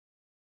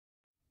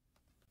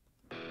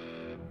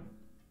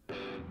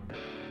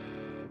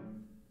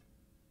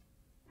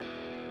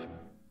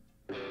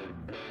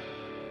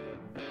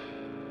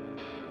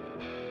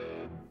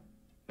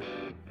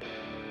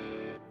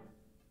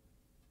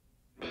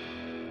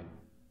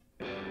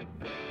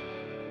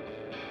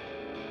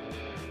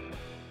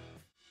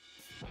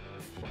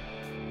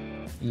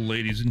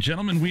Ladies and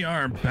gentlemen, we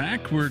are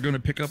back. We're going to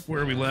pick up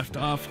where we left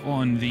off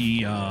on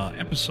the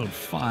episode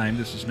 5.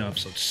 This is now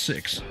episode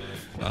 6,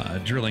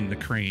 Drilling the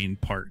Crane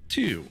Part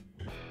 2.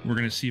 We're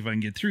going to see if I can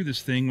get through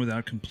this thing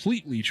without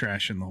completely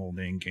trashing the whole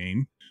dang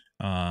game.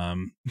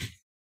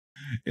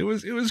 It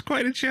was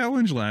quite a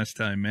challenge last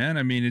time, man.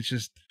 I mean, it's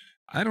just,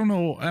 I don't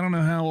know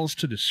how else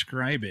to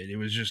describe it. It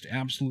was just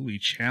absolutely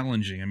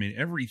challenging. I mean,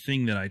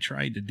 everything that I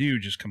tried to do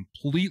just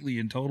completely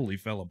and totally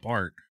fell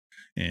apart.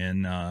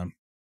 And,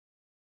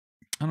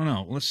 I don't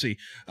know. Let's see.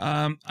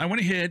 I went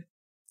ahead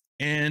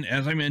and,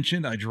 as I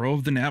mentioned, I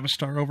drove the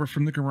Navistar over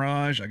from the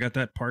garage. I got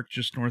that parked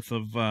just north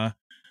of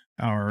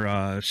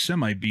our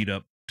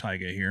semi-beat-up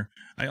Taiga here.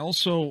 I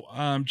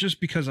also,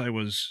 just because I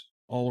was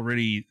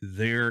already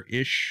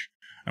there-ish,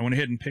 I went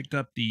ahead and picked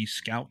up the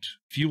Scout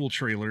fuel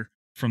trailer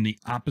from the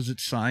opposite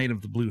side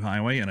of the Blue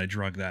Highway, and I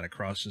drug that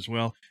across as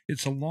well.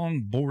 It's a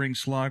long, boring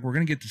slog. We're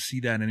going to get to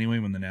see that anyway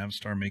when the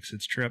Navistar makes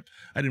its trip.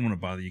 I didn't want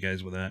to bother you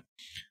guys with that.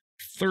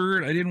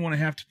 Third, I didn't want to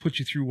have to put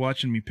you through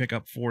watching me pick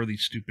up 4 of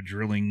these stupid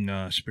drilling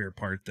spare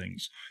part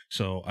things.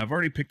 So I've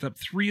already picked up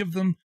 3 of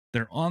them.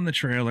 They're on the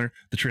trailer.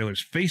 The trailer's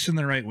facing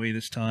the right way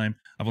this time.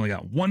 I've only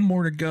got 1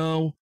 more to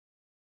go.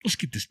 Let's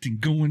get this thing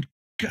going.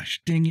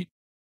 Gosh dang it.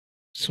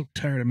 So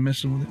tired of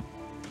messing with it.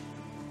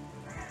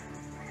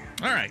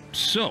 All right,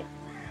 so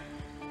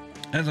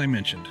as I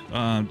mentioned,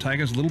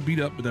 Taiga's a little beat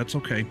up, but that's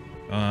okay.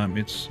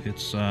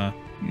 It's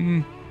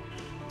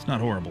not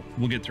horrible.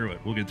 We'll get through it.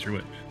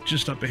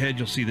 Just up ahead,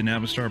 you'll see the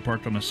Navistar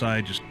parked on the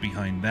side. Just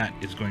behind that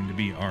is going to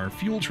be our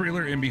fuel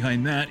trailer, and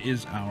behind that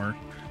is our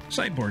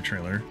sideboard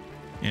trailer.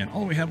 And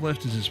all we have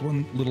left is this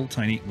one little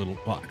tiny little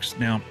box.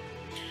 Now,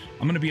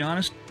 I'm going to be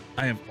honest,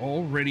 I have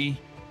already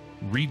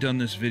redone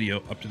this video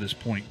up to this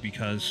point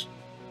because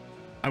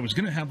I was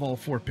going to have all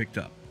 4 picked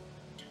up.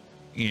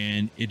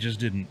 And it just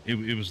didn't.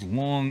 It was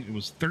long. It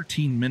was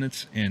 13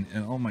 minutes, and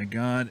oh my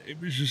god, it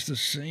was just the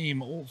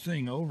same old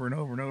thing over and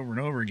over and over and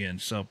over again.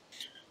 So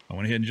I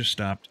went ahead and just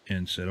stopped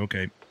and said,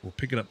 okay, we'll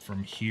pick it up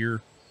from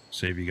here,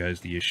 save you guys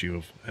the issue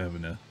of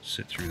having to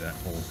sit through that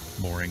whole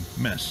boring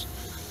mess.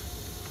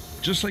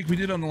 Just like we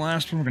did on the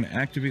last one, we're going to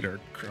activate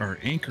our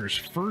anchors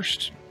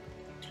first.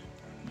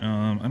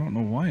 I don't know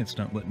why it's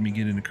not letting me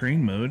get into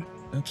crane mode.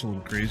 That's a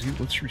little crazy.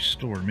 Let's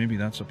restore. Maybe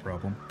that's a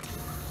problem.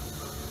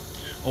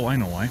 Oh, I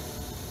know why.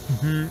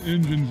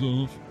 Engine's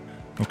off.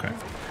 Okay.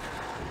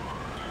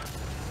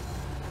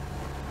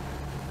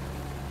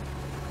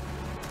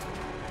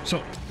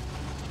 So,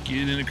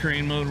 get into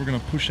crane mode. We're going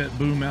to push that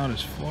boom out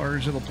as far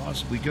as it'll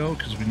possibly go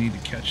because we need to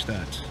catch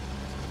that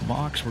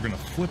box. We're going to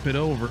flip it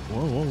over.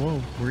 Whoa, whoa, whoa.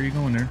 Where are you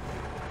going there?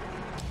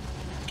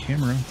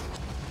 Camera.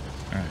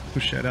 Alright,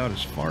 push that out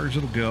as far as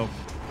it'll go.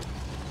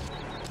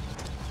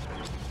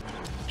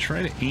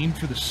 Try to aim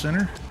for the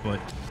center, but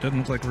it doesn't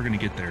look like we're going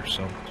to get there,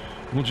 so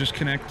we'll just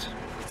connect.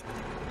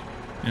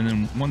 And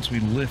then once we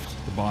lift,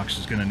 the box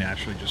is going to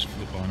naturally just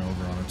flip on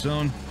over on its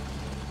own.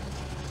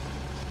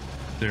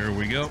 There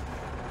we go.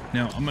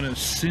 Now I'm going to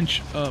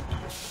cinch up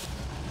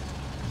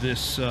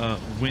this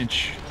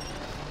winch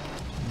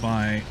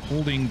by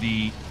holding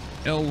the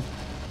R1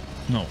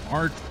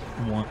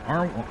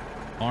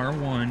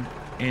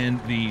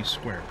 and the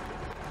square.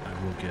 I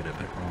will get it,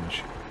 I promise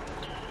you.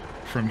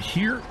 From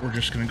here, we're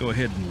just going to go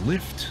ahead and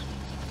lift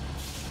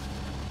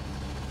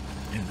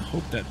and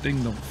hope that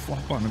thing don't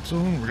flop on its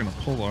own. We're going to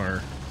pull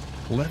our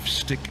left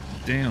stick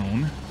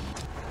down.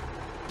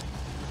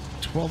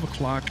 12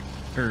 o'clock,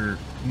 or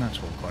not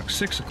 12 o'clock,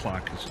 6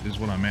 o'clock is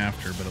what I'm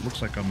after, but it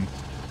looks like I'm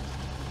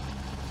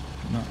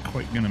not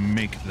quite going to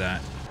make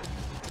that.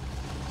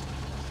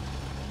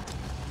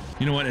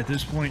 You know what, at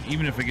this point,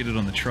 even if I get it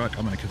on the truck,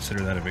 I'm going to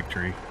consider that a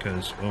victory,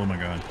 because, oh my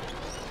god.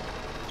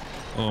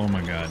 Oh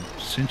my god.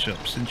 Cinch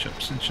up, cinch up,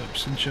 cinch up,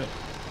 cinch up.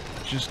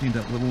 I just need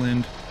that little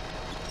end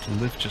to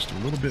lift just a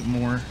little bit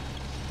more.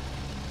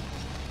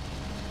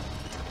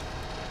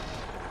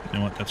 You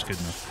know what? That's good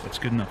enough. That's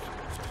good enough.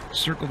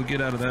 Circle to get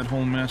out of that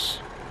whole mess.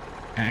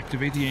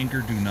 Activate the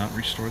anchor. Do not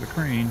restore the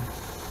crane.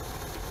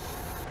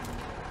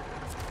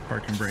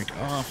 Park and brake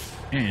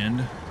off.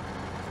 And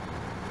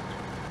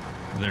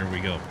there we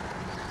go.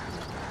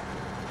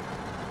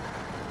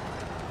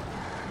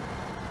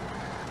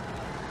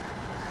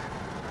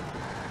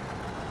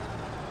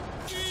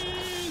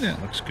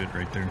 That looks good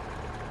right there.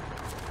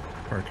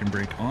 Park and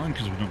brake on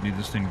because we don't need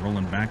this thing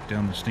rolling back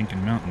down the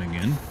stinking mountain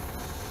again.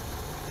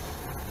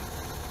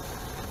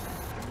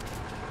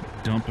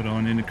 Dump it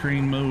on into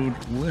crane mode,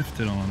 lift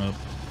it on up.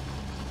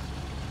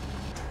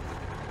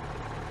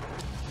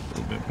 A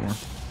little bit more.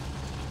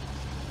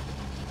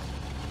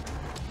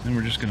 Then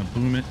we're just going to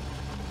boom it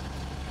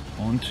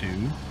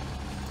onto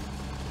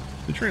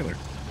the trailer.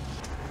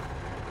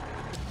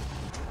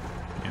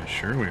 Yeah,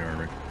 sure we are,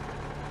 Rick.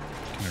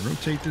 Can I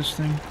rotate this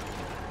thing?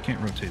 Can't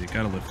rotate it,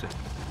 gotta lift it.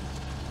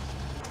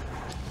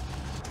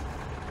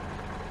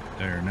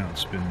 There, now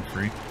it's spinning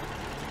free.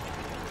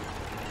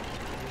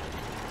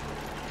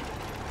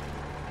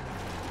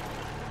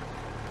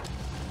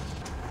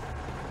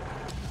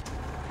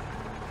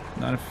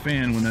 Not a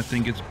fan when that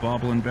thing gets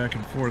bobbling back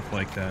and forth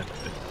like that.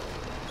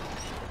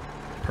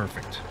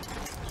 perfect.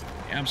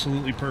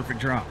 Absolutely perfect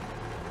drop.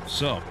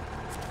 So,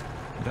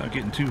 without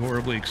getting too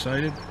horribly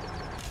excited,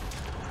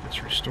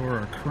 let's restore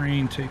our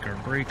crane, take our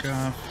brake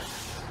off.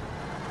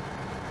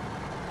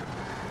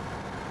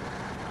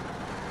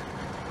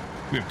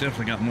 We've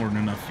definitely got more than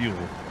enough fuel,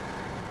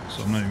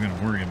 so I'm not even going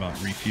to worry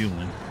about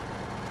refueling.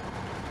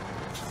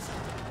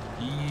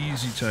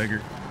 Easy,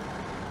 Tiger.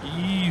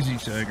 Easy,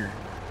 Tiger.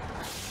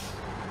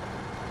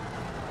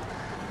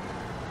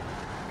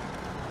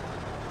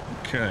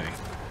 Okay.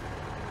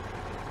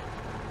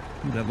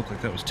 Ooh, that looked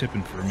like that was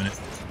tipping for a minute.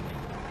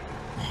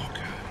 Oh,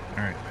 God.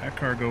 Alright, pack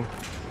cargo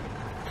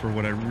for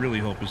what I really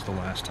hope is the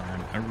last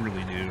time. I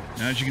really do.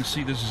 Now, as you can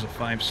see, this is a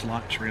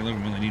 5-slot trailer.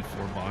 We only need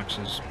 4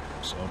 boxes.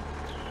 So,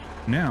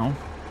 now,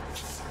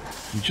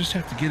 we just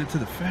have to get it to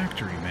the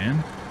factory, man.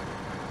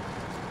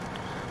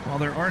 While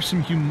there are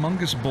some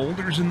humongous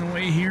boulders in the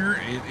way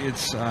here,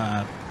 it's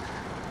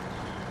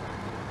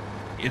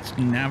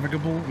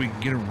navigable. We can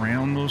get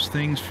around those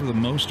things for the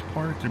most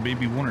part. There may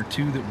be 1 or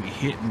 2 that we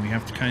hit and we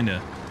have to kind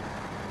of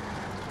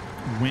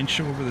winch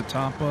over the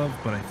top of,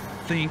 but I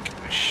think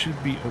I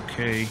should be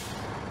okay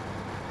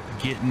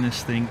getting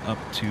this thing up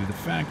to the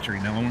factory.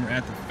 Now, when we're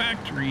at the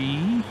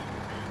factory,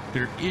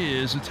 there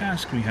is a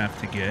task we have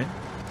to get.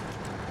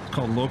 It's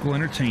called local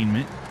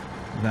entertainment.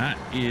 That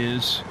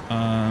is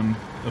a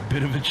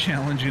bit of a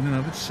challenge in and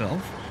of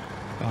itself.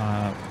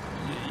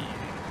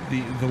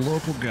 The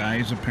local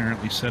guys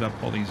apparently set up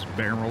all these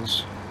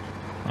barrels,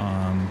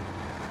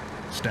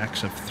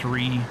 stacks of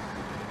 3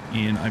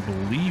 in, I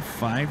believe,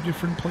 5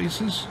 different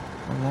places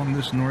along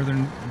this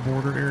northern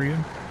border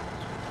area.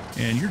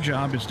 And your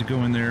job is to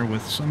go in there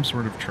with some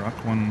sort of truck.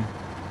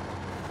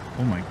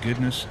 Oh my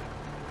goodness.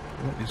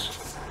 What is...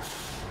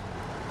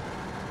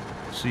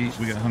 See,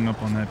 we got hung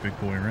up on that big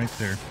boy right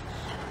there.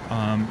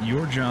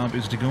 Your job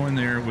is to go in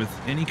there with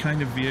any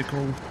kind of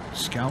vehicle,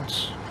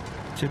 scouts,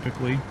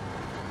 typically.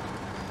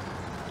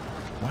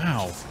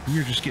 Wow,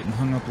 you're just getting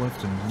hung up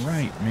left and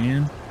right,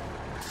 man.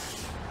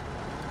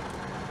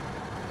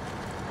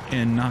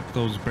 And knock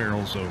those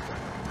barrels over.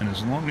 And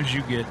as long as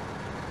you get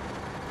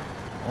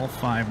all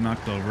 5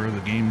 knocked over, the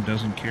game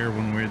doesn't care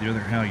one way or the other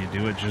how you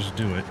do it, just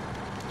do it.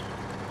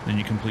 Then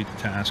you complete the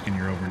task and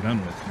you're over and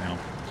done with. Now,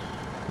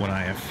 what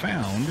I have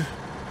found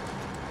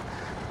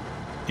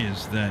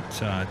is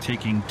that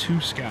taking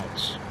 2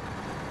 scouts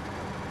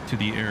to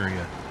the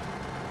area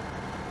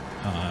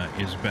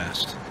is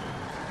best,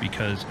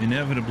 because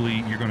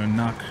inevitably you're going to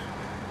knock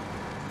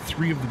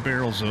 3 of the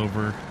barrels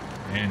over,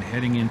 and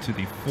heading into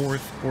the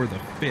 4th or the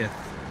 5th,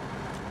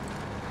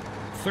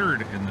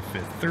 3rd and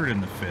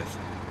the 5th,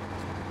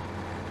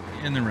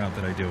 in the route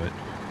that I do it,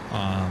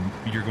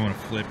 you're going to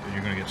flip and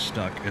you're going to get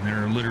stuck, and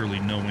there are literally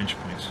no winch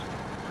points.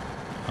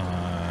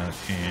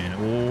 And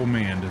oh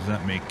man, does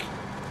that make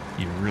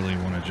you really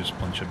want to just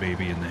punch a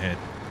baby in the head.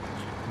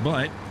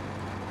 But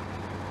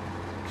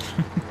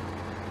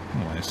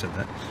why I said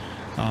that.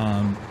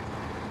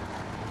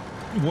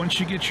 Once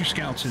you get your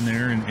scouts in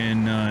there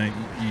and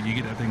you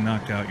get that thing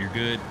knocked out, you're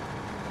good.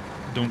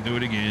 Don't do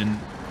it again.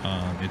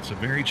 It's a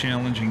very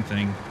challenging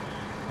thing.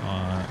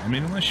 I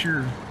mean, unless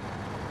you're,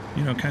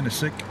 you know, kind of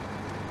sick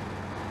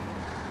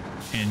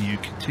and you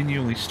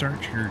continually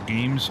start your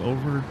games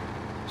over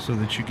so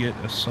that you get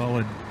a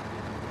solid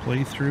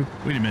playthrough.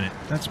 Wait a minute,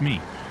 that's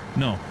me.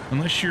 No,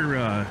 unless you're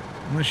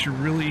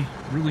really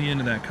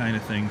into that kind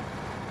of thing,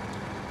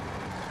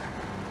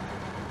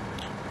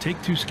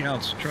 take 2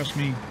 scouts. Trust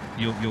me,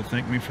 you'll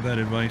thank me for that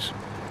advice.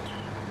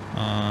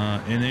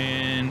 And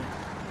then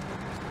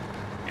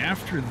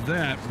after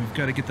that, we've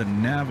got to get the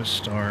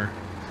Navistar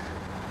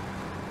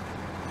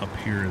up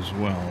here as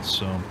well.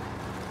 So,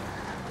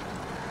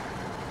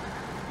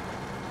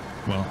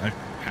 well,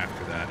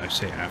 after that, I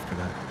say after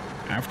that.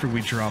 After we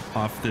drop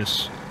off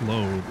this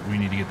load, we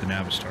need to get the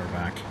Navistar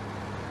back.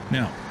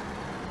 Now,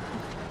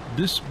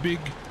 this big,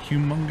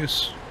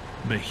 humongous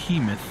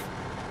behemoth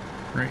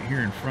right here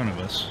in front of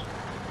us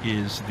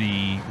is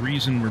the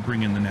reason we're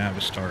bringing the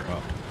Navistar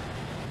up.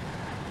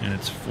 And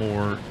it's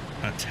for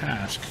a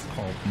task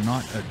called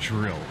Not a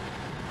Drill,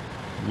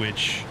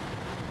 which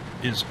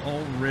is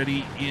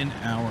already in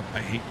our... I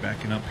hate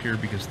backing up here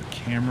because the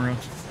camera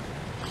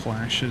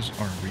clashes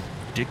are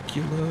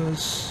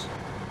ridiculous.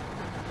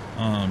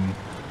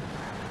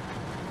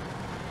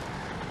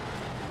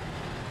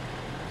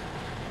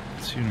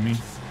 See what I mean?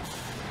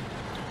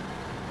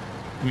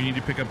 We need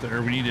to pick up the,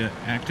 or we need to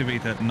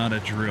activate that Not a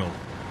Drill.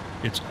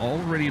 It's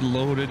already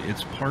loaded.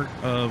 It's part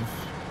of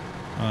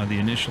the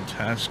initial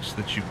tasks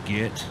that you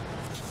get,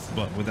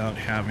 but without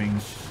having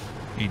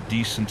a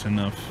decent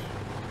enough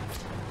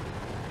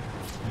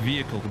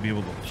vehicle to be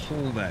able to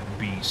pull that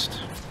beast.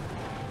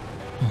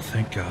 Oh,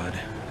 thank God.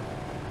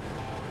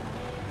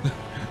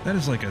 That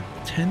is like a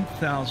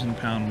 10,000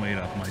 pound weight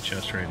off my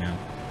chest right now.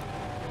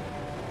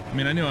 I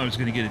mean, I knew I was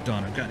going to get it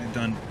done. I've gotten it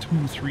done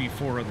 2, 3,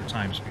 4 other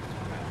times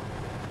before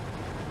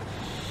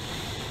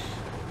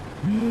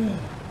now.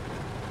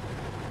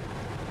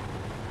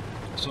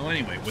 So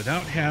anyway,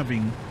 without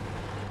having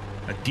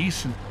a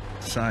decent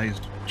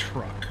sized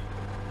truck,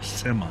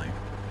 semi,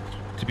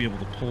 to be able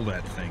to pull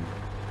that thing,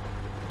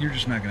 you're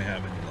just not going to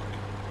have any luck.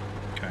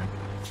 Okay.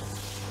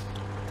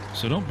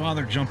 So don't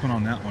bother jumping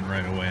on that one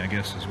right away, I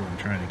guess is what I'm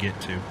trying to get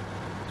to.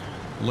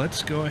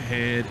 Let's go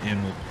ahead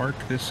and we'll park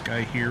this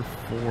guy here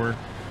for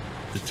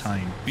the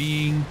time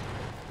being.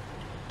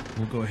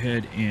 We'll go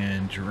ahead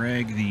and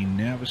drag the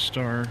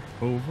Navistar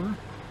over.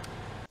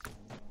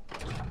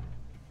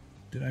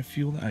 Did I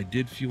fuel that? I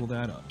did fuel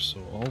that up, so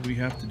all we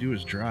have to do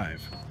is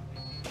drive.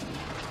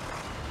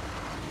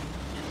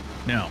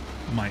 Now,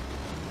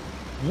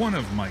 one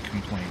of my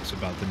complaints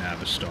about the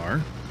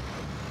Navistar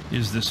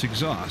is this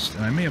exhaust,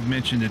 and I may have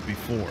mentioned it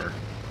before,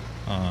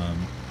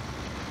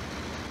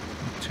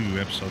 2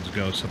 episodes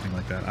ago, something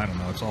like that. I don't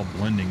know. It's all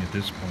blending at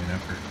this point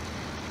after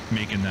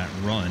making that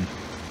run.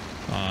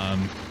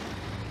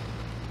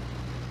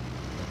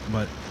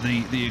 But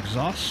the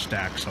exhaust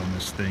stacks on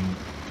this thing,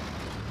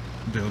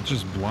 they'll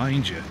just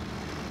blind you,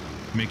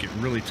 make it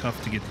really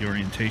tough to get the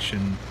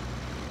orientation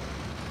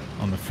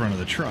on the front of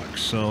the truck.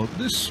 So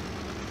this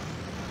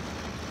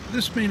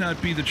may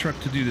not be the truck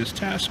to do this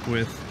task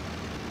with,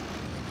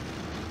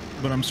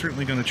 but I'm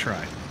certainly going to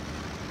try.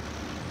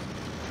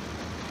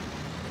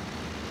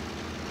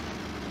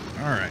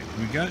 Alright,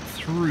 we got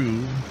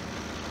through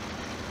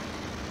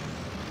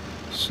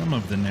some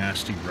of the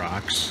nasty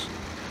rocks.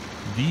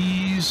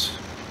 These,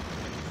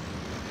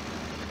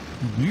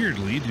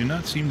 weirdly, do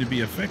not seem to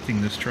be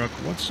affecting this truck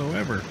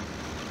whatsoever.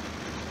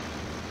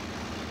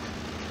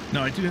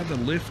 Now, I do have the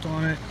lift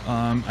on it.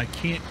 I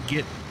can't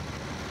get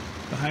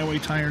the highway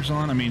tires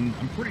on. I mean,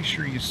 I'm pretty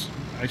sure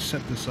I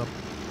set this up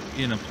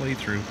in a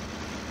playthrough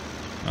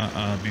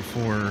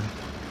before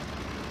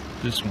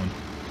this one,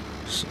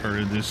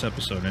 or this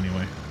episode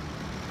anyway.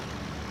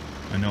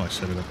 I know I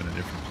set it up in a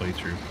different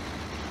playthrough.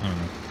 I don't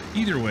know.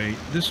 Either way,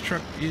 this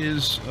truck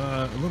is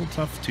a little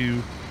tough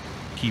to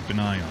keep an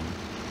eye on.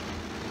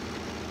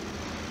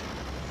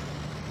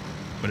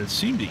 But it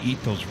seemed to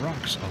eat those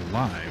rocks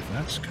alive.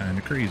 That's kind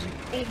of crazy.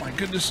 Oh my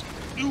goodness.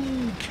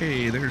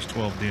 Okay, there's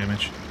 12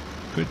 damage.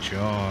 Good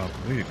job.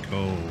 Way to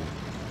go.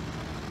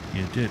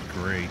 You did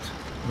great.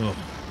 Ugh.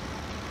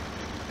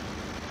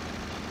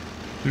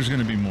 There's going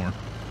to be more.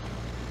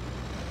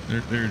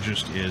 There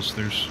just is.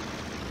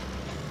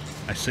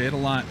 I say it a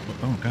lot, but,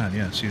 oh god,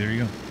 yeah, see, there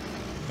you go.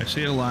 I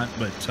say it a lot,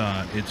 but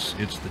it's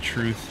the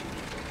truth.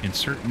 In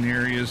certain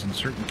areas, in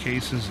certain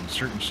cases, in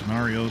certain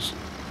scenarios,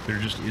 there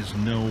just is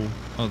no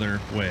other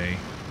way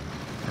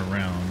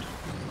around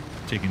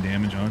taking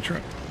damage on a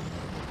truck.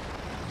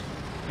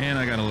 And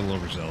I got a little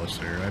overzealous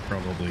there. I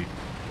probably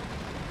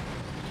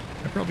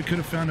could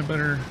have found a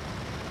better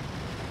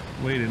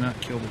way to not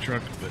kill the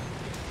truck, but,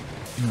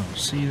 you know,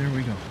 see, there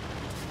we go.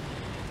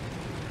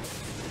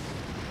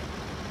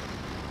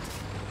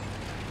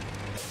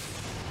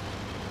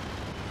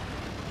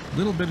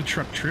 Little bit of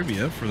truck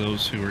trivia for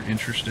those who are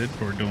interested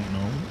or don't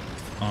know.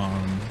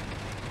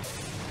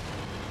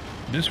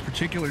 This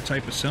particular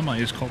type of semi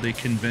is called a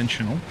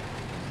conventional.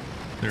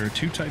 There are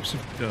 2 types of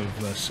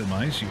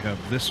semis. You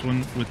have this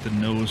one with the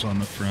nose on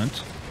the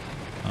front.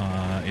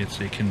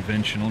 It's a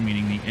conventional,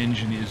 meaning the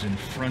engine is in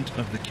front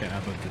of the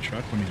cab of the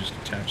truck. Let me just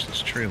attach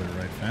this trailer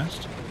right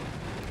fast.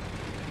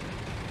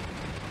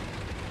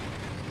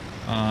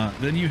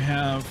 Then you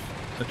have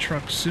a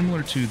truck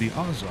similar to the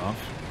Azov,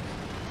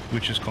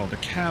 which is called a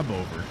cab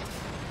over.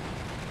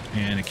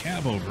 And a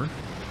cab over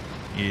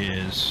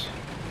is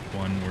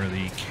one where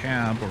the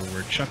cab, or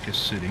where Chuck is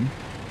sitting,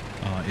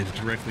 is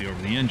directly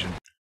over the engine.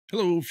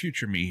 Hello,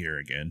 future me here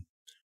again.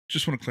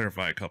 Just want to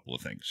clarify a couple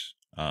of things.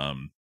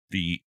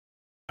 The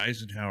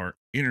Eisenhower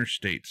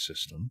interstate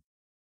system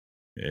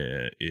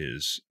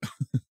is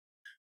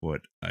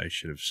what I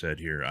should have said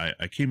here.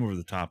 I came over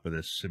the top of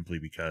this simply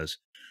because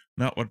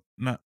not what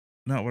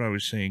I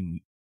was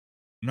saying.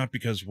 Not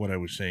because what I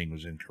was saying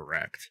was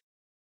incorrect.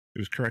 It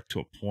was correct to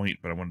a point,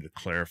 but I wanted to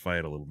clarify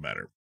it a little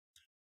better.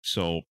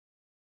 So,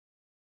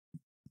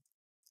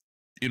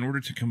 in order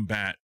to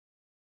combat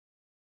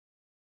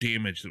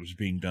damage that was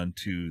being done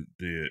to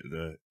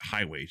the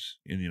highways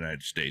in the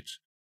United States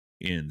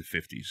in the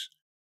 50s,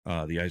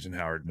 the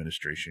Eisenhower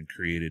administration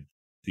created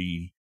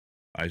the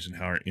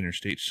Eisenhower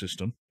interstate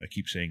system. I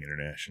keep saying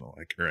international.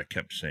 I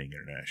kept saying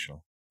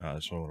international.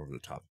 So I went over the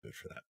top of it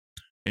for that.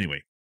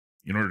 Anyway,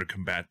 in order to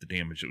combat the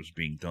damage that was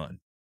being done,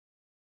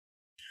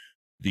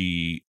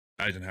 the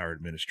Eisenhower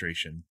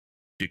administration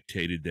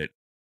dictated that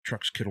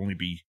trucks could only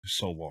be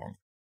so long,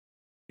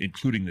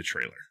 including the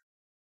trailer.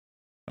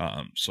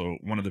 So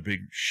one of the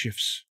big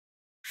shifts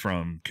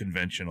from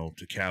conventional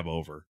to cab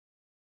over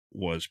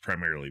was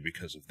primarily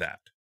because of that.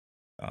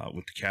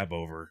 With the cab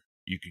over,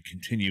 you could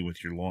continue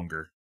with your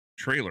longer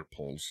trailer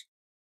pulls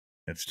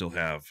and still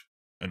have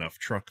enough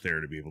truck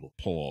there to be able to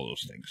pull all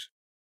those things.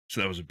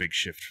 So that was a big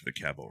shift for the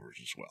cab overs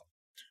as well.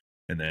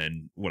 And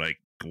then what I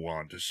go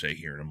on to say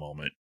here in a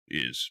moment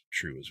is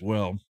true as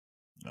well.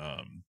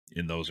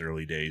 In those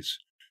early days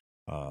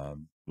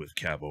with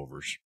cab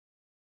overs,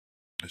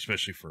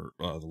 especially for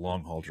the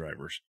long haul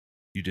drivers,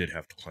 you did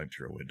have to climb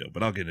through a window.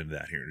 But I'll get into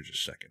that here in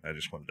just a second. I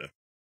just wanted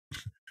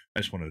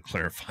to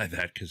clarify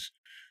that, because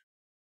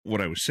what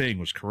I was saying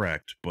was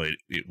correct, but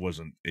it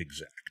wasn't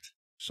exact.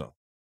 So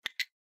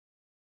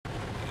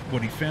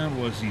what he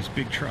found was these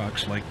big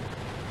trucks like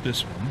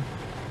this one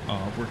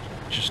were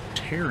just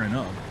tearing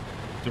up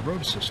the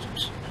road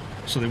systems.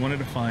 So they wanted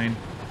to find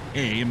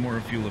A, more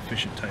fuel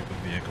efficient type of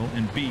vehicle,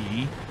 and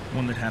B,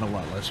 one that had a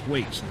lot less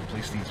weight. So they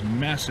placed these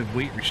massive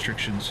weight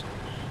restrictions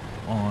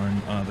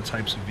on the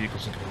types of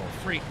vehicles that could haul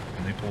freight,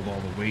 and they pulled all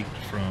the weight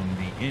from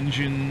the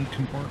engine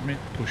compartment,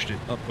 pushed it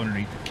up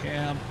underneath the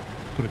cab,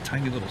 put a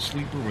tiny little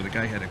sleeper where the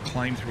guy had to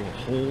climb through a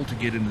hole to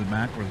get into the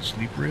back where the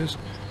sleeper is.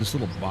 This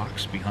little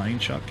box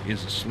behind Chuck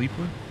is a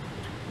sleeper.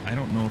 I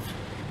don't know if...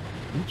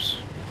 Oops.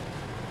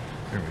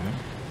 There we go.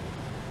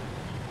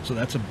 So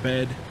that's a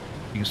bed.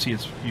 You can see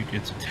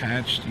it's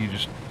attached. You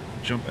just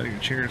jump out of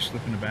your chair,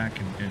 slip in the back,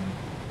 and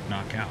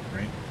knock out,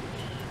 right?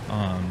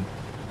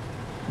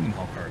 You can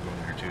haul cargo in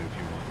there too if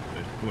you want,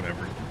 but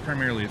whatever.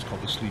 Primarily it's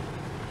called the sleeper.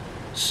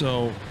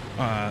 So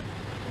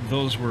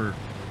those were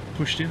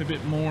pushed in a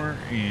bit more,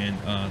 and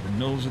the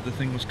nose of the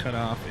thing was cut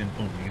off, and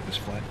boom, you get this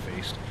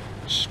flat-faced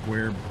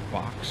square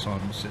box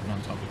sitting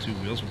on top of two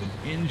wheels with an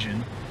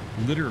engine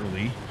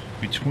literally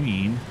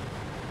between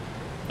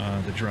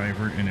the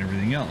driver and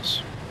everything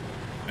else.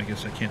 I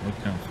guess I can't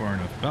look down far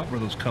enough. About where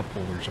those cup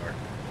holders are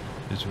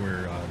is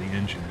where the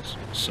engine is.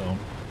 So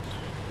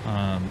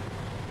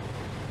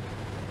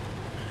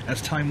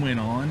as time went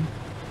on,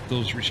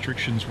 those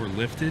restrictions were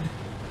lifted,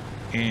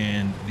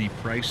 and the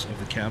price of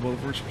the cab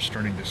overs were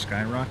starting to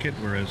skyrocket,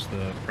 whereas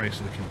the price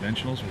of the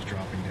conventionals was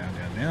dropping down,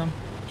 down, down.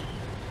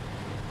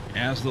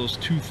 As those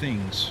two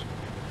things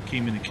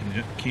came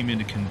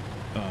into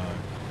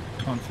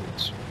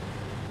confluence,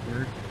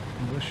 word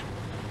English,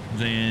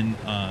 then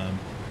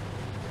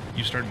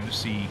you started to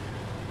see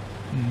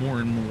more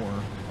and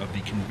more of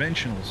the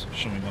conventionals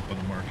showing up on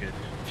the market,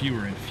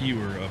 fewer and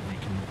fewer of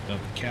the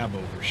cab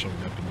overs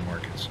showing up in the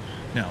markets.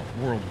 Now,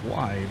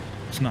 worldwide,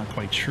 it's not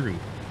quite true.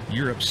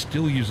 Europe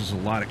still uses a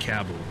lot of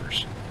cab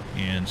overs,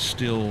 and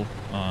still,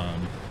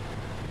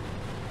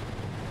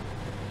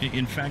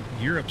 in fact,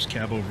 Europe's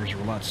cab overs are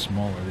a lot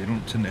smaller. They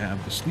don't tend to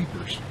have the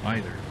sleepers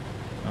either.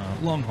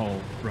 Long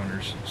haul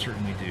runners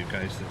certainly do,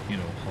 guys that, you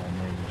know, haul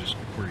more than just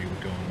where you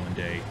would go in one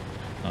day.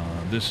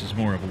 This is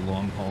more of a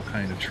long haul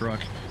kind of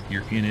truck.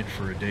 You're in it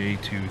for a day,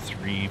 2,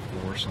 3,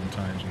 4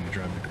 sometimes when you're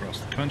driving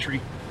across the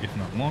country, if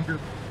not longer.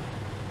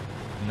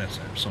 And that's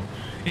that. So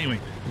anyway,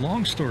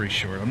 long story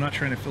short, I'm not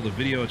trying to fill the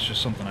video, it's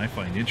just something I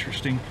find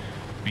interesting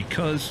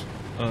because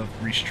of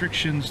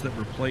restrictions that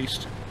were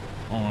placed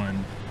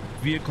on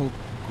vehicle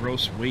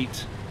gross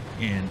weight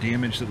and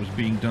damage that was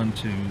being done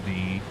to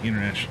the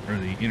international or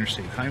the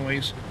interstate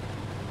highways.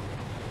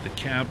 The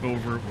cab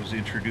over was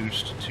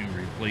introduced to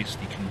replace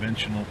the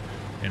conventional,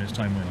 and as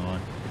time went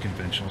on, the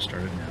conventional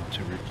started now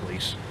to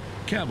replace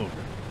cab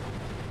over.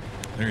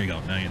 There you go,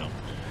 now you know.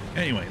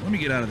 Anyway, let me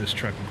get out of this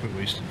truck and quit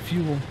wasting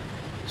fuel.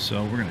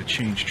 So we're going to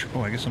change...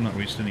 Oh, I guess I'm not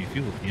wasting any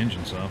fuel if the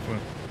engine's off.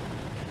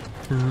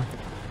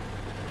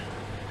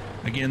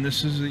 Again,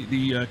 this is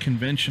the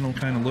conventional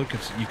kind of look.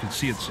 You can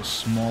see it's a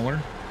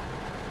smaller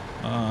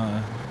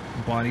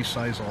body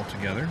size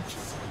altogether.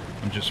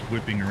 I'm just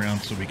whipping around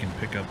so we can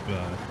pick up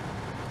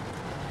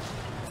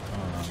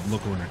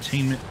local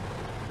entertainment.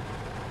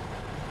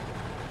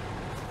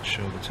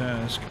 Show the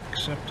task,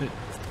 accept it,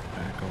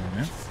 back on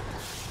it.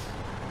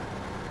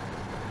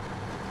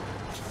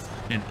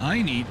 And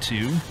I need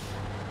to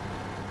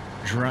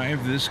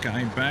drive this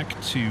guy back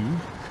to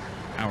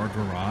our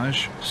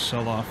garage,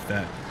 sell off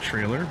that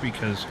trailer,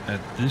 because at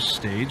this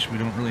stage we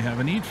don't really have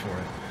a need for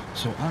it.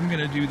 So I'm going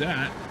to do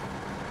that,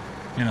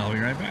 and I'll be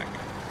right back.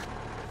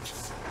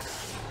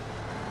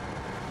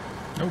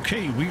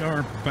 Okay, we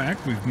are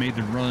back. We've made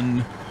the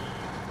run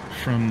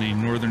from the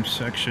northern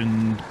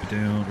section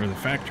down, or the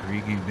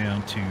factory,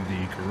 down to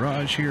the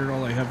garage here.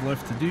 All I have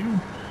left to do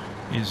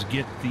is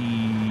get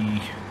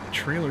the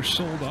trailer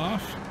sold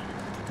off,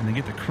 and then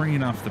get the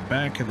crane off the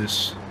back of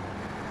this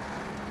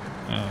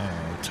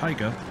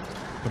Taiga,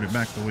 put it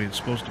back the way it's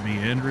supposed to be,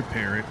 and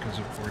repair it, because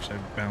of course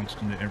I've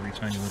bounced into every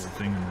tiny little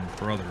thing in my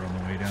brother on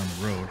the way down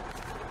the road.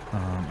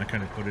 I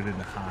kind of put it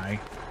into high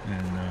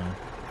and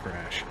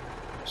crash.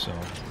 So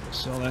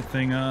sell that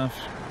thing off.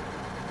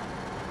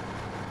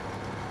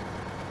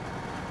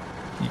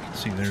 You can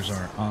see there's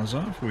our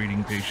Azov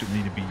waiting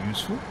patiently to be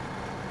useful.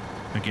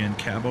 Again,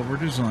 cab over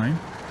design.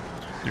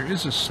 There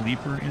is a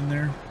sleeper in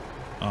there,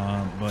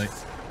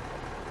 but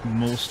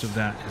most of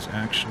that is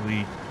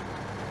actually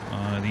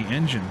the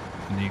engine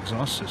and the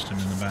exhaust system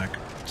in the back.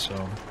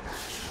 So,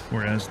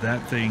 whereas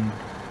that thing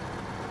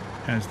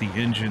has the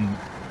engine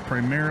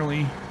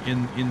primarily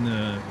in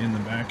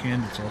the back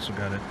end, it's also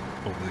got it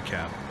over the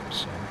cab.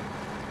 So,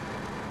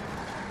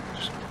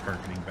 just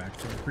harkening back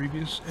to our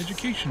previous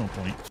educational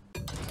point.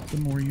 The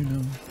more you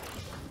know.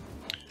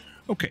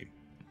 Okay,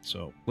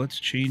 so let's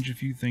change a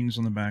few things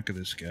on the back of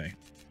this guy.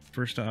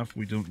 First off,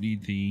 we don't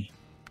need the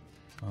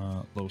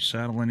low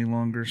saddle any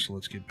longer, so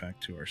let's get back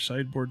to our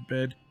sideboard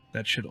bed.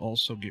 That should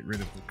also get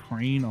rid of the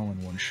crane all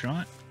in one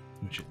shot,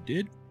 which it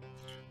did.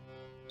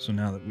 So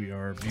now that we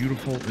are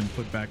beautiful and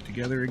put back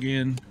together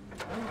again,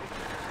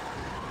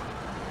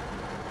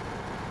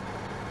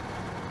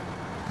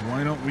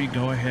 why don't we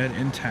go ahead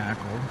and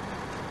tackle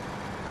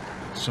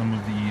some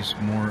of these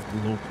more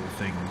local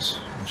things.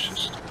 Let's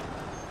just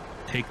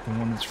take the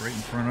one that's right in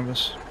front of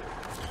us.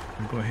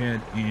 We'll go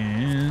ahead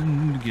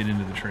and get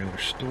into the trailer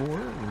store.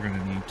 We're going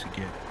to need to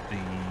get the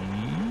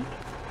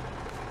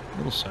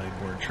little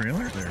sideboard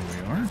trailer. There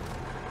we are.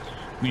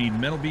 We need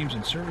metal beams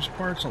and service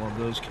parts. All of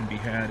those can be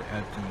had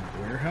at the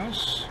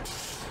warehouse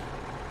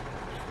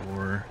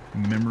for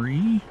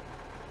memory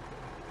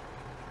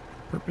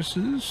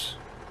purposes.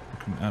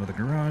 We'll come out of the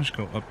garage,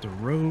 go up the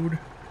road.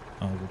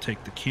 We'll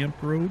take the camp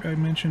road I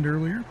mentioned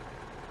earlier.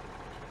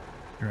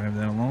 Drive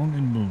that along,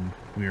 and boom,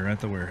 we are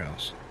at the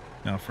warehouse.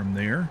 Now from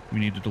there, we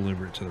need to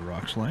deliver it to the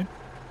rock slide.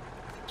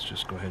 Let's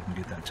just go ahead and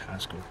get that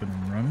task open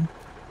and running.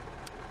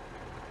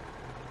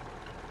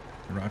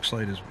 The rock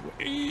slide is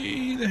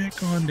way the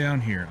heck on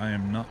down here. I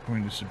am not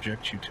going to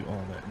subject you to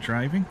all that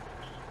driving.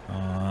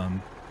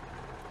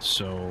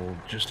 So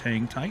just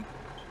hang tight,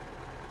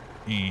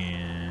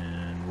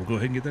 and we'll go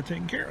ahead and get that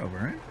taken care of, all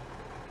right?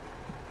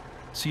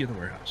 See you at the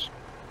warehouse.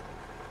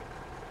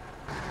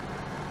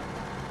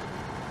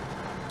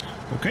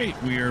 Okay,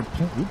 we are,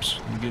 oops,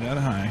 let me get out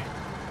of high.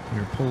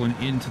 We're pulling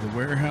into the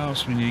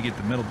warehouse. We need to get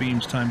the metal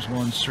beams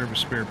 ×1, service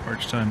spare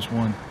parts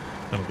 ×1.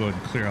 That'll go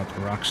ahead and clear out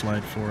the rock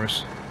slide for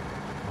us.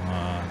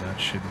 That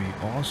should be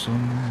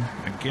awesome,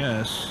 I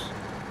guess.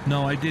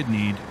 No, I did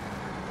need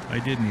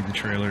the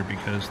trailer,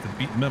 because the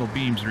metal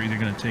beams are either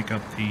going to take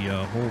up the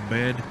whole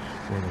bed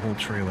or the whole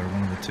trailer,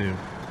 one of the two.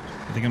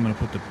 I think I'm going to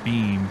put the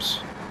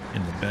beams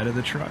in the bed of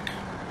the truck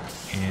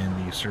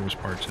and the service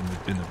parts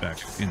in the back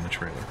in the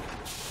trailer.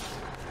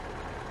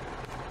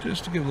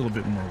 Just to give a little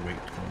bit more weight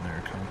on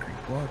there.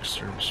 Concrete blocks,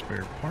 service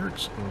spare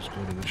parts, those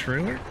go to the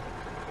trailer.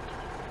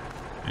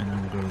 And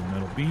then we'll go to the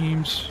metal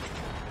beams.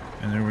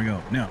 And there we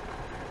go. Now,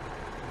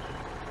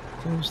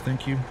 close,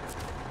 thank you.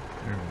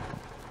 There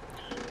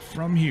we go.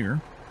 From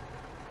here,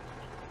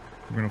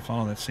 we're going to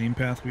follow that same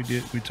path we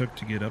took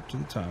to get up to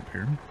the top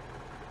here.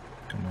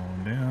 Come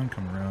on down,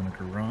 come around the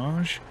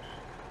garage.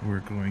 We're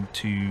going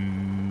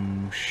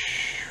to...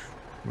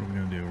 what are we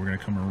going to do? We're going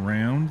to come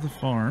around the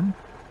farm.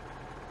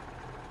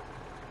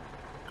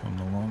 Come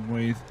the long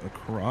way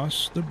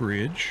across the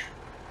bridge,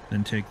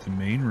 then take the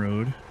main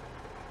road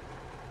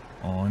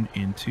on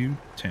into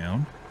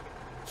town,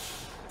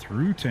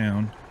 through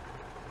town,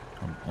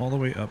 come all the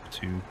way up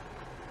to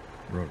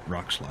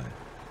rock slide.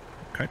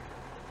 Okay?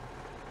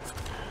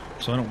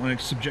 So I don't want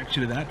to subject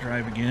you to that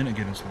drive again.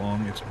 Again, it's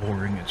long, it's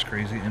boring, it's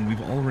crazy, and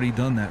we've already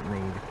done that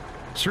road,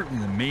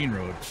 certainly the main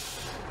road,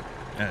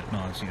 ad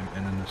nauseum,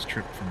 and then this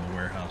trip from the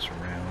warehouse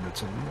around.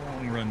 It's a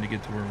long run to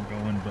get to where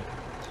we're going, but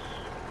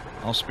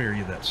I'll spare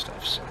you that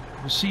stuff, so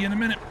we'll see you in a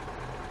minute.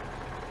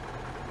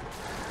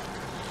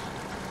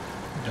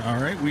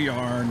 Alright, we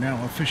are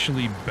now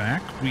officially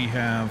back. We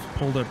have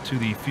pulled up to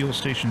the fuel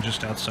station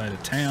just outside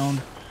of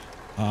town.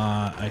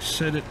 I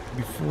said it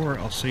before,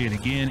 I'll say it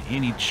again.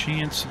 Any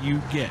chance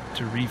you get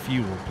to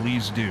refuel,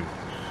 please do.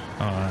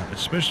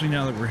 Especially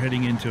now that we're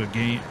heading into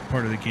a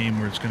part of the game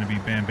where it's going to be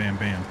bam, bam,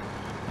 bam.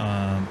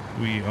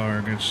 We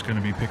are just going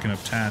to be picking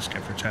up task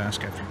after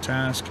task after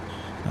task.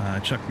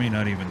 Chuck may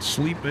not even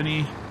sleep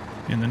any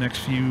in the next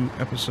few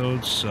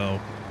episodes, so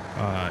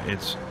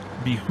it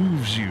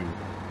behooves you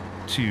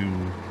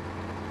to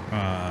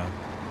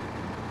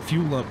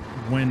fuel up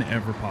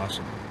whenever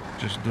possible.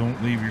 Just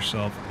don't leave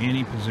yourself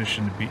any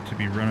position to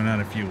be running out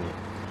of fuel,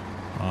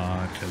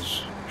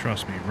 because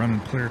trust me, running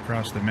clear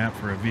across the map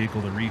for a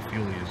vehicle to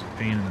refuel you is a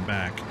pain in the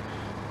back,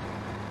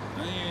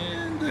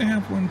 and to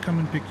have one come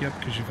and pick you up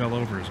because you fell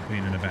over is a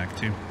pain in the back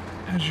too,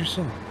 as you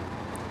saw.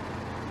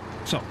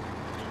 So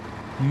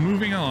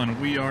moving on,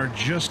 we are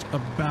just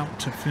about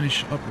to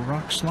finish up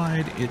rock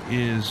slide. It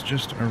is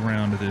just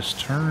around this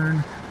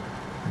turn.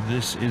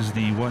 This is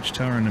the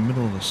watchtower in the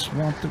middle of the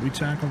swamp that we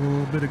tackled a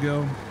little bit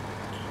ago.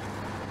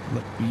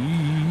 Let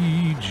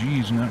me,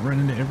 geez, not run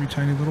into every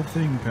tiny little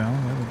thing, pal.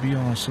 That would be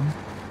awesome.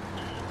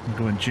 I'll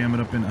go ahead and jam it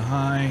up into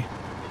high.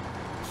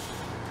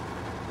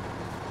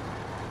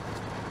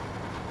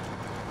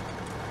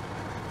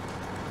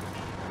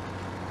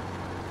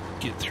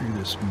 Get through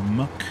this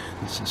muck.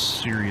 This is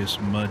serious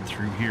mud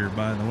through here,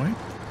 by the way.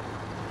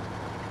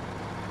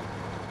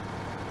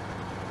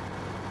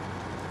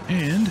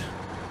 And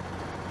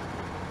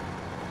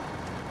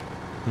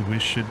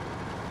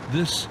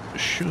this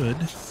should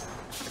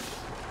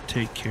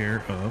take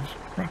care of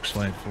rock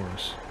slide for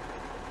us.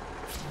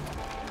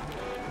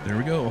 There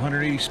we go,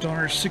 180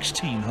 stars,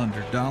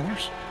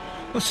 $1,600.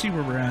 Let's see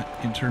where we're at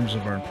in terms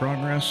of our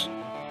progress.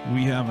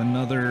 We have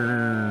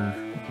another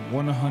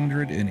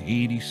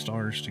 180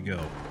 stars to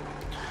go.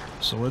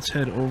 So let's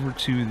head over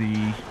to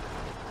the...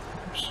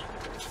 Oops,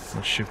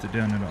 let's shift it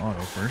down into auto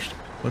first.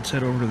 Let's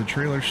head over to the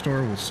trailer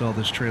store. We'll sell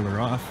this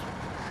trailer off.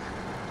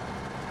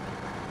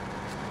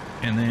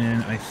 And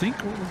then I think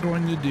what we're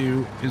going to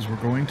do is we're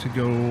going to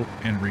go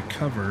and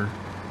recover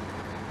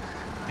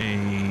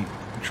a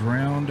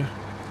drowned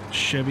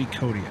Chevy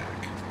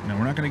Kodiak. Now,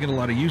 we're not going to get a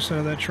lot of use out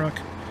of that truck.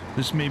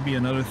 This may be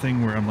another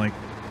thing where I'm like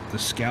the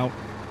Scout.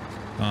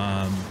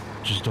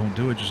 Just don't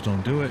do it, just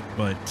don't do it.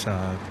 But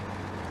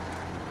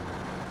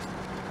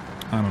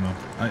I don't know.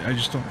 I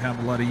just don't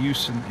have a lot of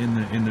use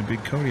in the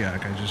big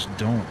Kodiak. I just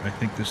don't. I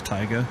think this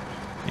Taiga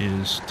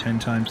is 10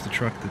 times the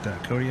truck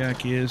that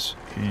Kodiak is,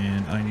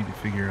 and I need to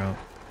figure out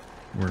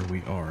where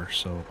we are.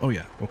 So, oh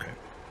yeah, okay.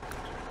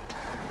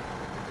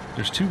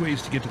 There's 2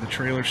 ways to get to the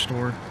trailer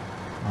store.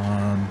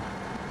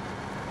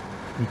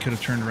 We could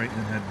have turned right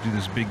and had to do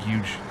this big,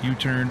 huge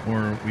U-turn,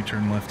 or we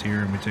turn left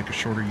here and we take a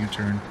shorter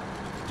U-turn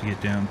to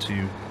get down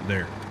to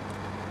there.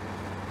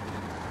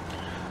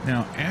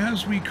 Now,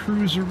 as we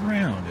cruise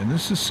around, and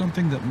this is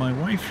something that my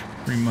wife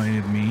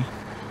reminded me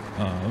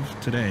of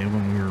today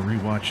when we were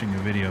rewatching a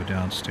video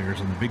downstairs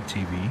on the big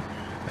TV.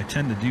 I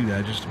tend to do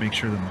that just to make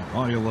sure that my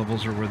audio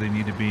levels are where they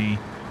need to be,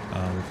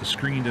 that the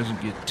screen doesn't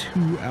get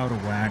too out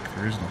of whack.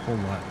 There isn't a whole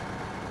lot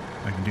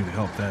I can do to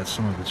help that.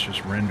 Some of it's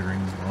just rendering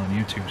on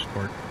YouTube's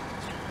part.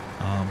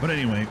 But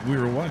anyway, we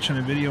were watching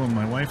a video and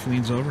my wife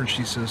leans over and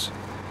she says,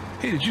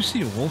 "Hey, did you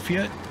see a wolf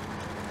yet?"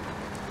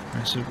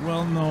 I said,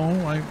 "Well,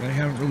 no, I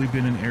haven't really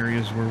been in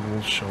areas where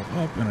wolves show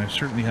up, and I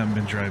certainly haven't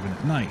been driving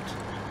at night.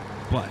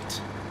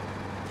 But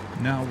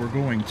now we're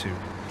going to."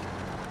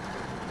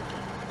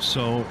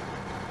 So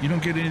you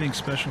don't get anything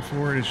special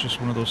for it. It's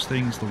just one of those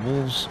things. The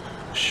wolves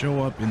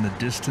show up in the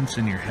distance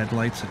in your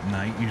headlights at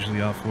night,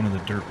 usually off one of the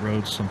dirt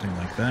roads, something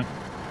like that.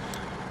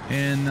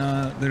 And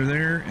they're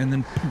there, and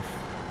then poof,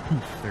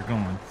 poof, they're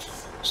gone.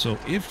 So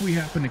if we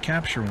happen to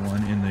capture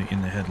one in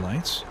the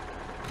headlights,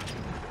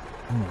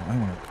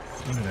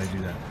 how did I do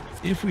that?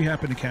 If we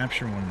happen to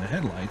capture one in the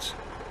headlights,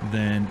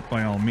 then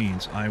by all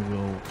means, I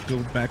will go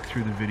back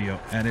through the video,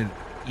 edit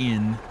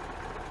in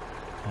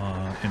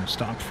a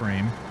stop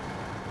frame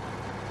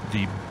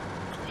the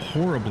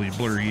horribly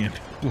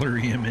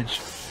blurry image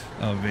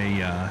of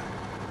a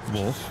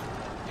wolf,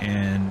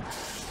 and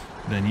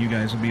then you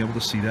guys will be able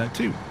to see that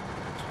too.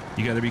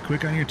 You got to be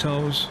quick on your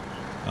toes.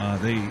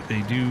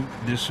 They do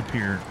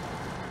disappear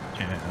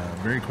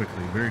very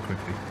quickly,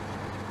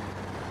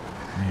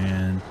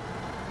 and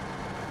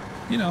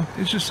you know,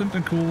 it's just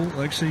something cool.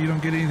 Like I say, you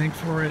don't get anything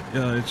for it.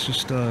 It's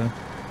just a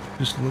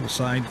little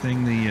side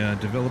thing the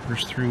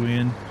developers threw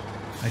in.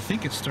 I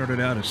think it started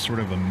out as sort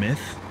of a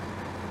myth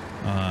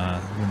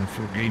when the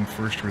game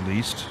first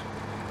released.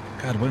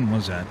 God, when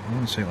was that? I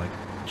want to say like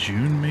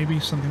June, maybe,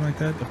 something like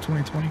that, of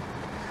 2020.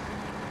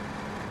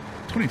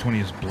 2020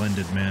 is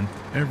blended, man.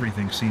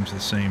 Everything seems the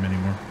same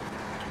anymore.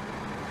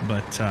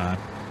 But I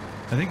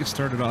think it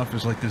started off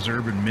as like this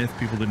urban myth.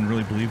 People didn't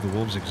really believe the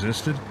wolves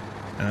existed.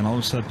 And then all of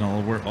a sudden,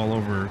 all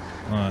over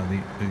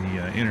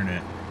the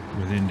internet,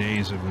 within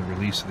days of the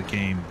release of the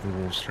game, the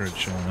wolves started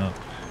showing up.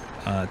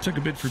 It took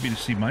a bit for me to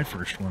see my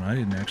first one. I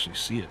didn't actually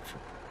see it for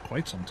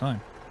quite some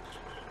time.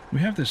 We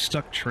have this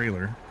stuck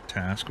trailer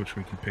task, which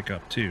we can pick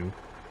up too.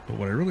 But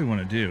what I really want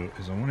to do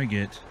is I want to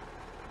get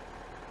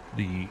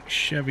the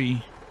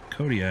Chevy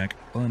Kodiak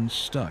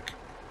unstuck.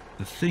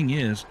 The thing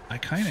is, I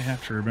kind of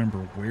have to remember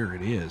where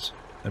it is.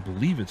 I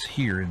believe it's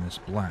here in this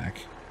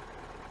black.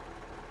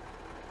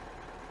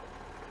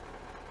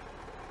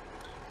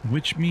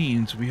 Which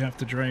means we have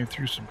to drive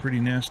through some pretty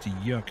nasty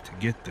yuck to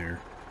get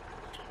there.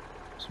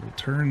 So we'll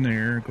turn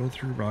there, go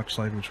through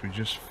Rockslide, which we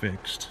just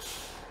fixed.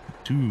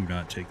 Do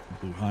not take the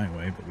Blue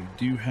Highway, but we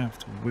do have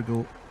to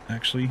wiggle,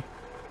 actually.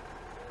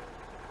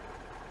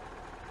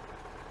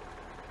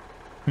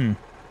 I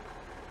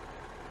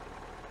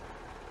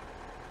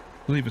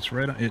believe it's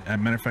right on it. As a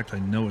matter of fact, I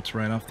know it's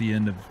right off the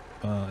end of,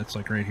 it's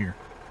like right here.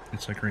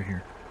 It's like right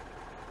here.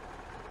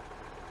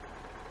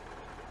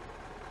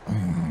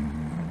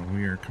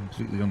 We are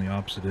completely on the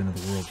opposite end of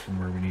the world from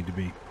where we need to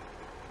be.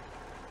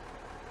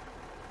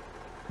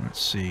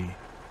 Let's see.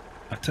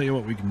 I'll tell you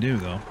what we can do,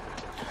 though.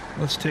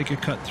 Let's take a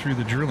cut through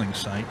the drilling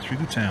site, through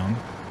the town.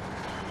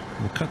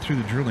 We'll cut through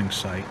the drilling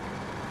site,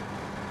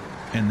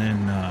 and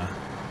then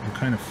we'll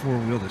kind of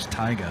four-wheel this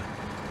Taiga.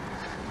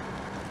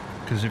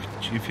 Because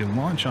if you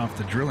launch off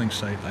the drilling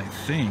site, I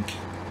think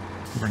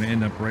we're going to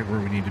end up right where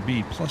we need to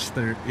be. Plus,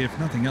 there, if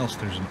nothing else,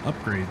 there's an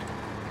upgrade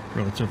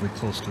relatively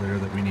close to there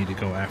that we need to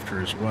go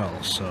after as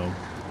well. So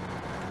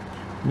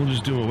we'll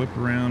just do a whip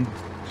around.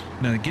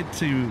 Now to get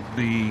to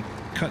the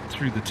cut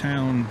through the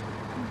town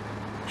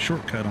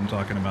shortcut I'm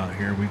talking about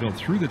here, we go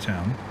through the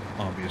town,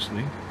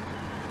 obviously,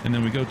 and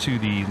then we go to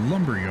the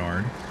lumber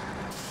yard.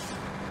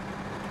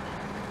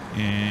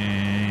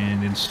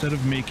 And instead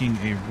of making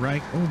a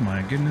right, oh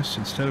my goodness,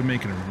 instead of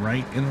making a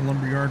right in the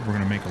lumber yard, we're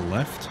going to make a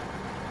left.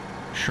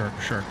 Sharp,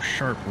 sharp,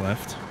 sharp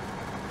left.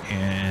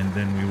 And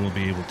then we will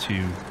be able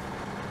to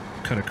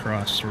cut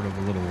across sort of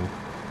a little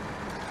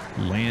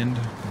land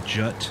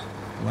jut,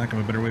 for lack of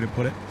a better way to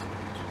put it.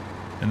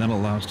 And that'll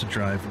allow us to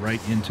drive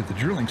right into the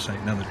drilling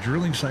site. Now the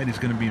drilling site is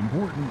going to be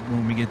important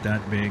when we get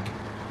that big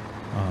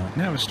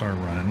Navistar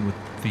running with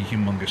the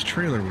humongous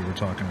trailer we were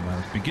talking about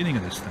at the beginning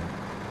of this thing.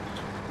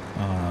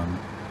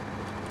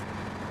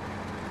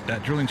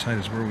 That drilling site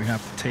is where we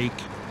have to take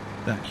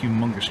that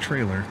humongous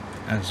trailer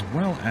as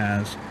well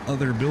as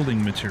other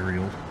building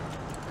material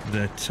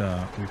that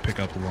we pick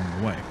up along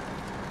the way.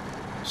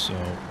 So,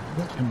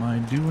 what am I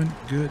doing?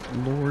 Good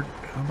Lord.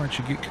 How about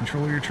you get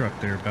control of your truck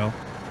there, pal?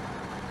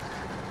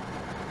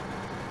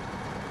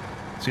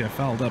 See, I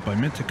fouled up. I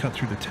meant to cut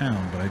through the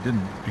town, but I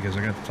didn't because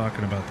I got to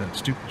talking about that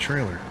stupid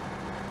trailer.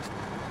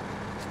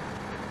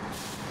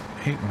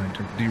 I hate when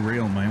I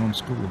derail my own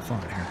school of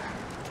thought here.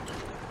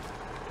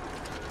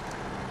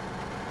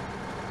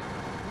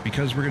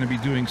 Because we're going to be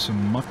doing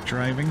some muck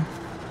driving,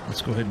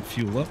 let's go ahead and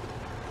fuel up.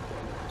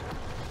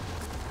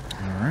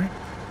 Alright.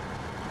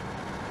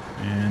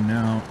 And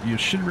now you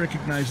should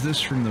recognize this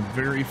from the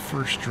very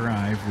first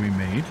drive we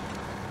made.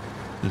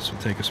 This will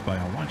take us by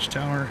a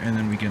watchtower, and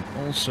then we can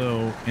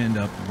also end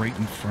up right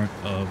in front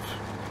of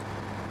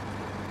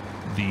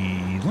the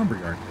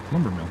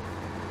lumber mill.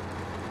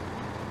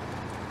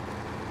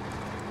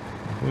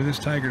 Boy, this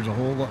tiger's a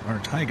whole lot, or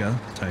tiger!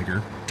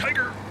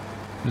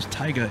 This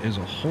taiga is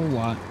a whole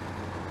lot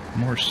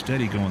more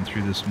steady going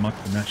through this muck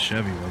than that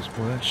Chevy was.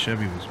 Boy, that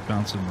Chevy was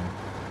bouncing like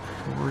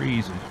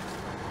crazy.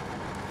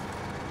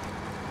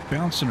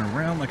 Bouncing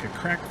around like a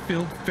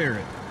crack-filled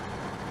ferret.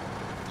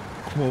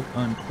 Quote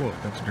unquote.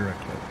 That's a direct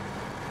quote.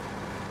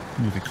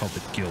 A movie called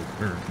The Guild,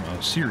 or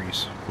a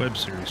series, web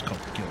series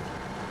called The Guild.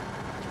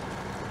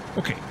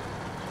 Okay,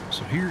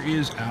 so here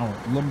is our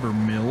lumber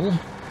mill.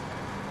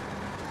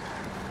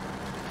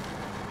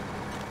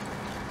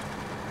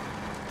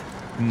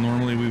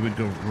 Normally we would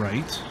go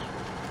right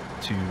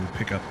to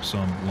pick up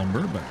some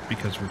lumber, but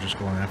because we're just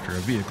going after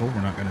a vehicle,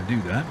 we're not going to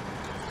do that.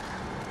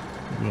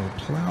 We'll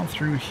plow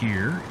through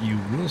here. You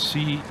will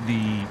see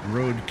the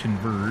road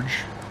converge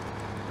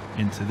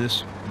into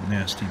this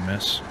nasty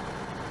mess.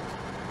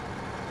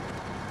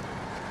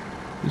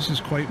 This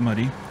is quite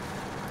muddy,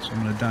 so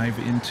I'm going to dive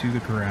into the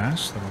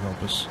grass. That'll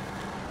help us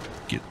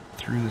get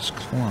through this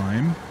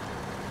climb.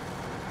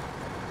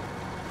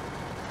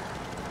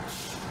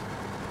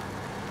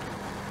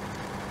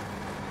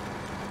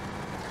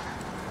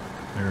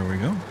 There we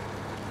go.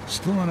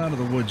 Still not out of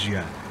the woods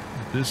yet.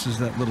 This is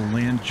that little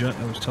land jut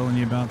I was telling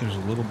you about. There's a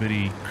little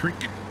bitty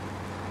creek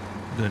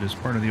that is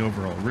part of the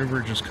overall river.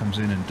 It just comes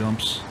in and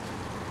dumps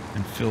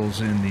and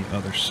fills in the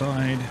other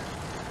side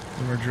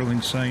of our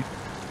drilling site.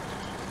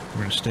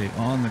 We're going to stay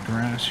on the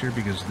grass here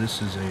because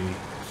this is a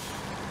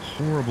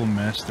horrible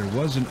mess. There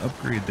was an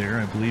upgrade there.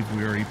 I believe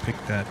we already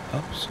picked that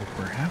up, so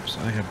perhaps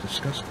I have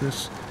discussed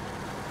this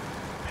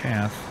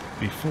path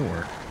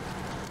before.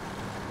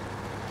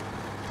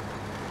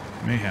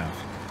 May have.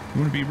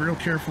 You want to be real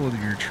careful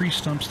of your tree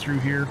stumps through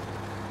here.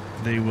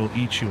 They will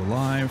eat you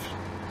alive.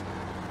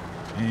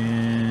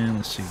 And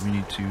let's see, we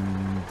need to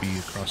be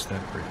across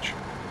that bridge.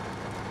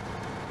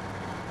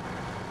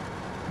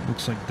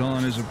 Looks like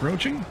dawn is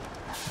approaching.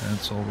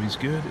 That's always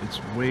good.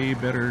 It's way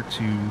better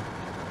to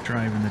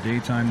drive in the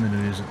daytime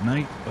than it is at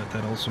night, but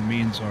that also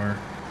means our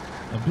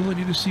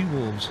ability to see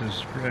wolves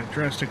has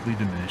drastically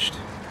diminished.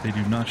 They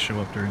do not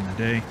show up during the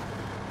day.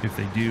 If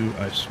they do,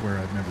 I swear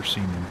I've never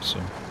seen them, so...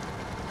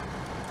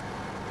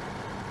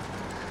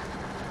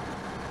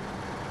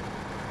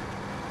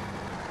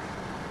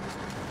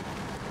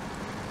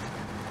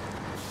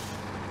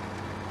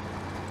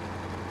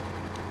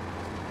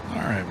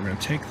 Alright, we're going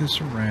to take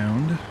this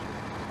around.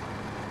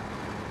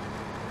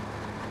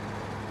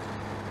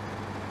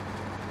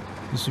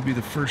 This will be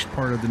the first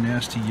part of the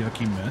nasty,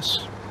 yucky mess.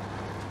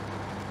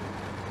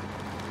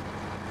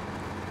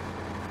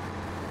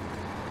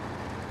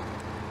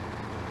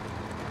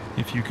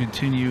 If you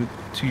continue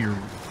to your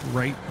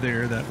right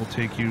there, that will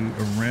take you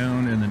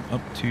around and then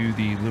up to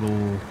the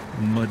little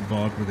mud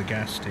bog where the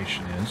gas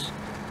station is.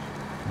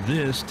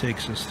 This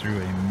takes us through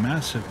a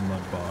massive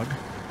mud bog.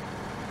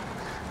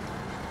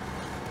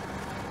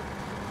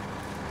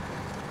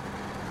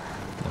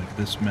 Like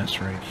this mess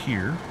right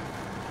here.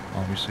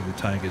 Obviously the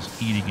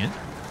taiga's eating it.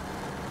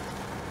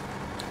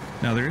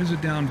 Now there is a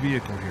downed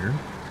vehicle here.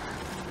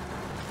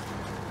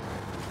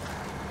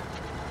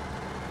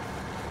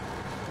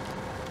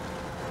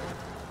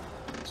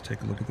 Let's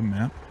take a look at the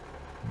map.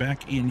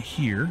 Back in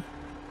here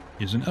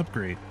is an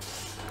upgrade.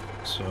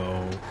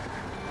 So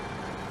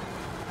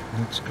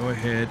let's go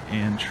ahead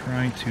and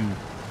try to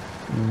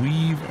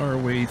weave our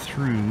way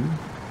through.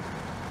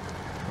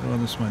 Oh,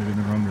 this might have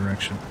been the wrong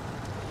direction.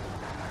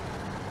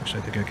 Actually,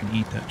 I think I can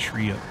eat that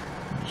tree up.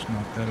 Just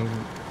knock that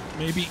over.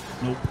 Maybe.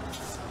 Nope.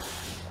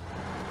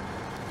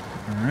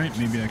 Alright,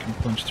 maybe I can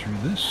punch through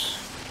this.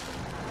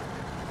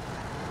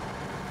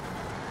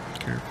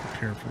 Careful,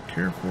 careful,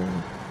 careful.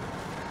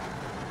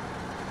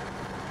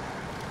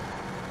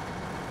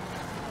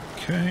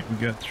 Okay, we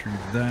got through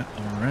that.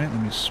 Alright,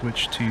 let me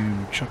switch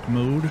to Chuck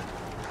mode.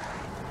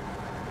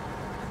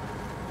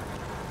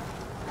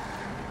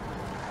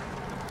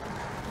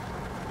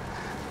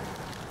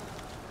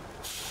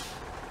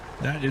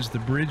 That is the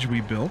bridge we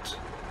built.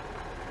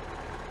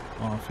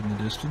 Off in the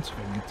distance, if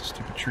I can get the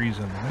stupid trees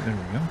out of the way. There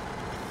we go.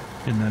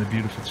 Isn't that a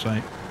beautiful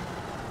sight?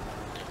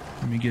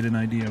 Let me get an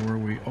idea where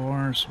we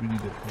are. So we need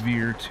to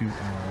veer to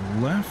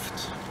our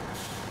left.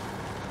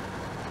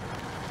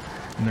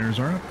 And there's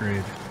our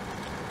upgrade.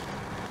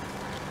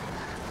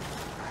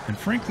 And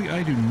frankly,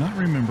 I do not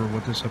remember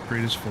what this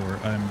upgrade is for.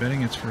 I'm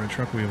betting it's for a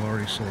truck we have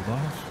already sold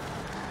off.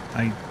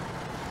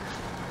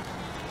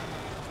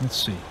 Let's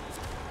see.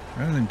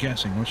 Rather than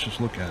guessing, let's just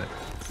look at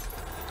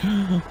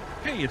it.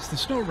 hey, it's the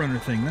SnowRunner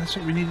thing. That's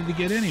what we needed to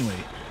get anyway.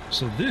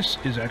 So this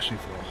is actually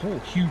for a whole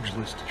huge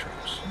list of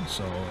trucks.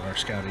 So our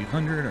Scout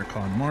 800, our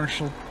Con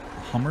Marshall,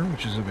 Hummer,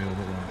 which is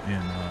available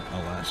in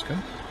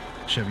Alaska,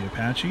 Chevy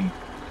Apache.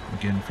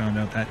 Again, found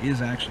out that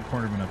is actually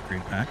part of an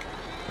upgrade pack,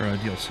 or a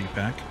DLC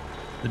pack.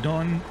 The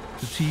Dawn,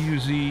 the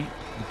TUZ, the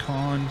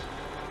Con,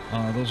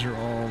 those are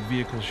all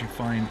vehicles you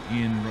find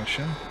in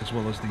Russia, as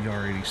well as the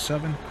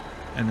R87.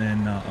 And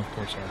then, of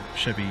course, our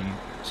Chevy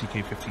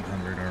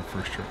CK1500, our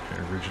first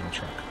original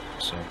truck.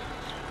 So,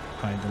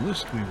 hide the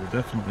list, we will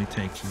definitely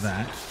take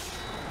that.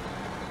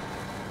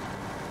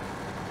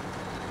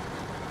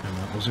 And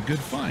that was a good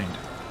find.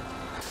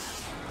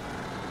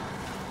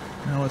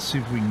 Now let's see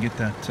if we can get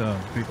that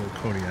big old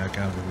Kodiak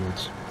out of the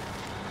woods.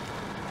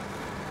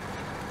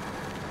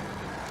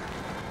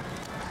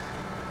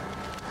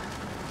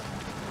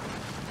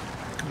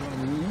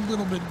 Going a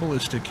little bit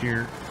ballistic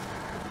here.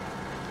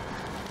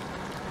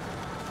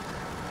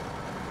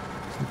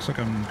 Looks like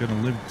I'm going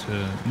to live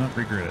to not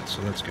regret it,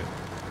 so that's good.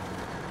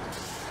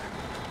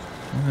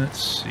 Let's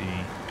see.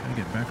 Gotta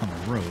get back on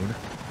the road.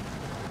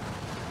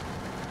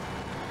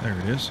 There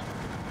it is.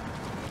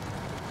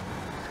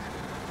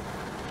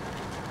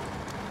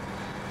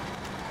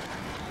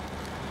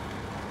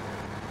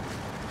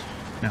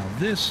 Now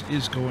this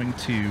is going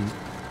to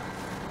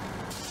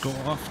go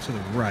off to the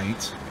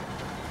right,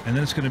 and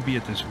then it's going to be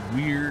at this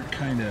weird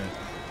kind of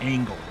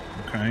angle,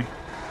 okay?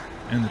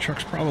 And the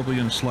truck's probably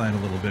going to slide a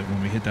little bit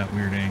when we hit that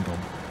weird angle.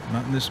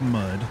 Not in this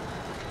mud,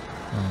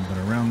 but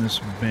around this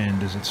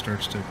bend as it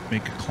starts to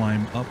make a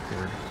climb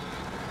upward.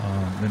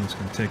 Then it's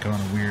going to take on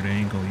a weird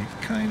angle. You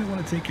kind of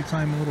want to take your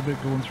time a little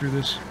bit going through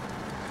this.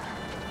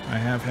 I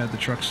have had the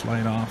truck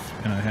slide off,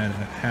 and I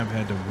have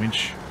had to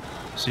winch,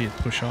 see it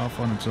push off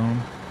on its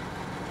own.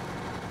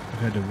 I've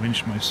had to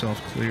winch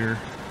myself clear.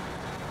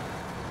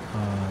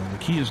 The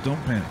key is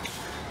don't panic.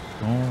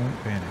 Don't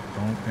panic.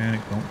 Don't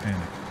panic. Don't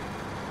panic.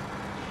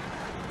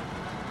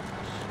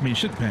 I mean, you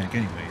shouldn't panic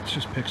anyway. It's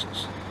just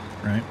pixels,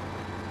 right?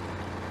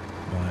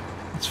 But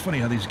it's funny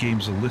how these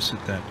games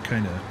elicit that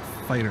kind of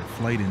fight or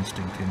flight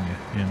instinct in you,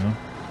 you know?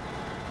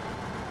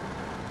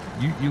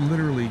 You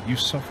literally, you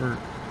suffer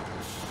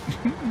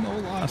no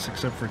loss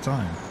except for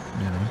time,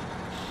 you know?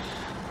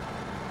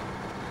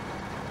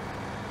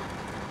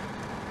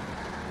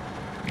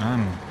 I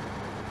don't know.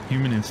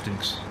 Human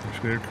instincts.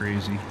 They're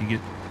crazy.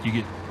 You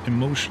get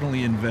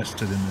emotionally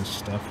invested in this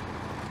stuff.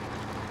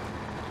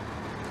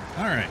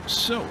 Alright,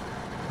 so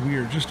we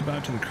are just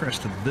about to the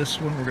crest of this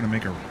one. We're going to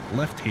make a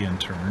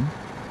left-hand turn.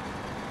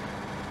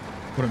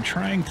 What I'm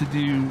trying to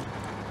do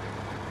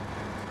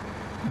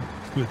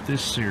with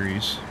this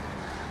series,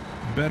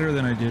 better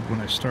than I did when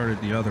I started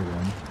the other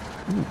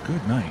one, ooh,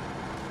 good night,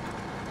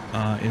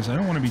 is I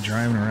don't want to be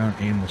driving around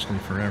aimlessly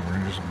forever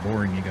and just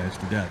boring you guys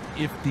to death.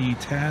 If the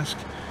task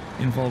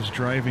involves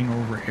driving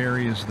over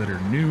areas that are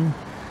new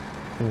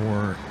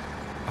or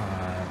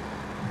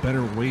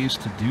better ways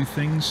to do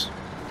things,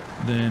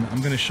 then I'm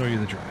going to show you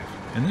the drive.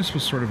 And this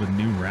was sort of a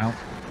new route,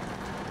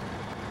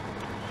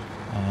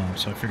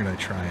 so I figured I'd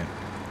try it.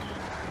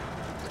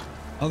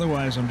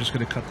 Otherwise, I'm just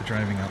going to cut the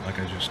driving out like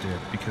I just did,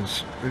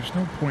 because there's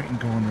no point in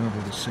going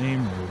over the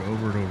same road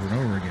over and over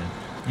and over again.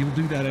 You'll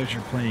do that as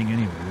you're playing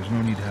anyway. There's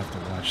no need to have to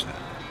watch that.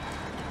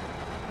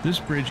 This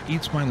bridge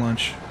eats my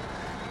lunch.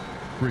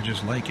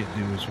 Bridges like it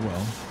do as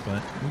well,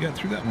 but we got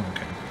through that one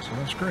okay, so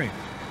that's great.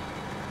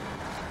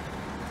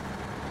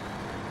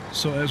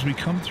 So as we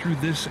come through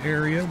this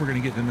area, we're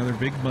going to get another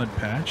big mud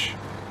patch,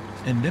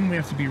 and then we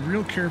have to be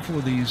real careful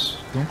of these.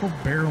 Don't go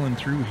barreling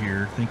through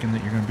here thinking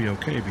that you're going to be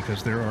okay,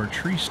 because there are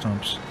tree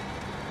stumps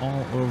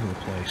all over the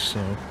place.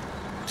 So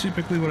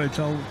typically what I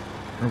tell,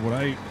 or what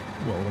I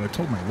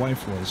told my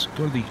wife was,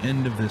 go to the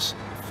end of this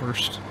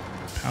first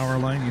power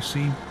line you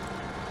see,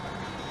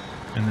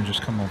 and then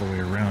just come all the way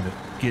around it.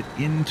 Get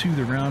into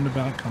the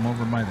roundabout, come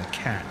over by the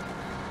cat.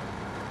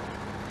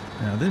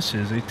 Now this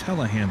is a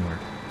telehandler.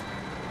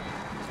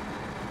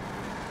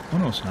 Oh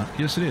no, it's not.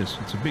 Yes, it is.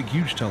 It's a big,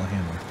 huge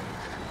telehandler.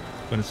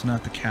 But it's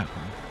not the cat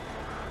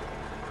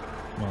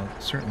one. Well,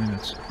 certainly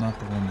it's not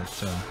the one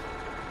that's,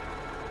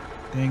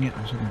 dang it,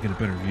 I was going to get a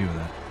better view of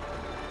that.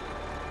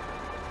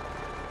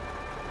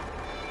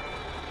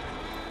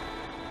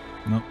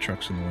 Nope,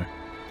 truck's in the way.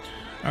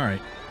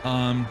 Alright,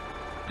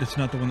 it's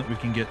not the one that we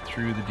can get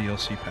through the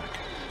DLC pack.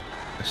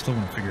 I still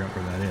want to figure out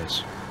where that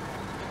is.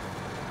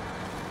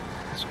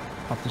 Let's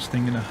pop this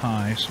thing into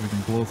high so we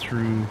can blow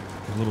through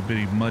a little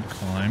bitty mud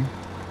climb.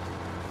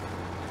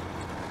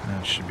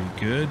 That should be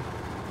good.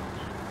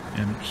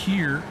 And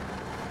here,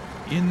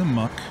 in the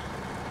muck,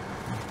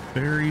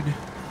 buried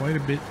quite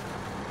a bit,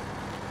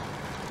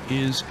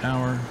 is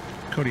our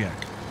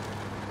Kodiak.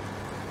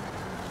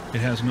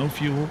 It has no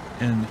fuel,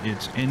 and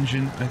its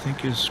engine, I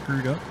think, is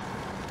screwed up.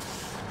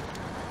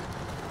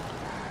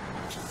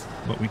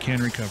 But we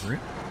can recover it.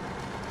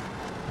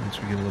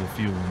 Once we get a little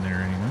fuel in there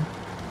anyway.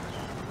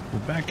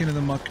 We'll back into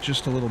the muck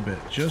just a little bit.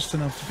 Just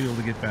enough to be able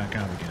to get back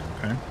out again,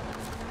 okay?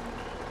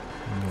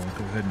 And we'll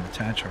go ahead and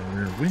attach our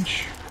rear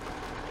winch.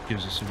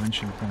 Gives us a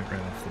winching point right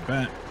off the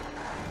bat.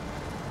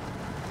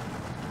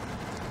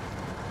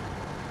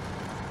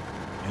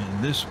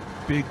 And this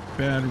big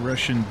bad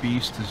Russian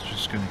beast is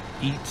just going to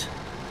eat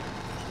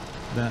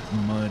that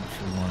mud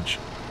for lunch.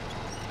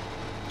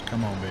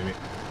 Come on, baby.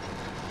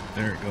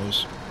 There it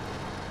goes.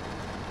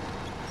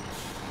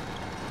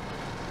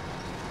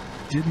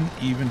 Didn't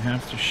even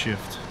have to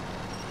shift.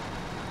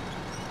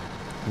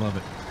 Love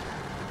it.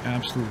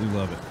 Absolutely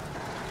love it.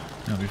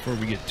 Now, before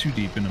we get too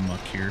deep in the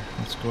muck here,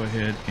 let's go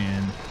ahead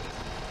and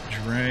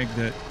drag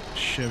that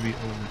Chevy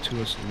over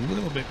to us a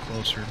little bit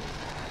closer.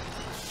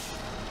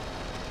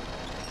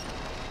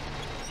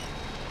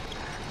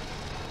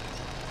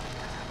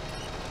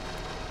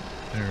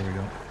 There we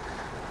go.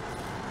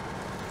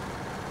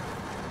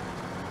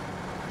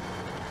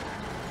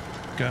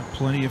 Got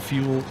plenty of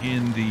fuel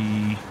in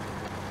the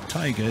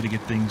Taiga to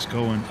get things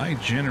going. I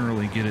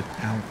generally get it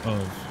out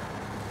of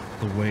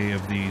the way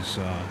of these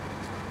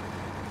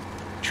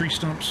tree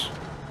stumps.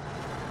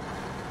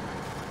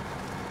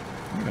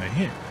 What did I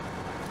hit?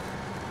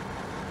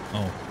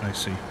 Oh, I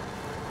see.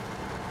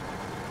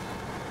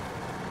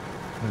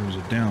 There was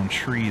a down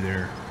tree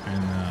there,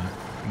 and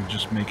you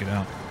just make it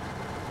out.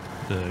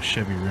 The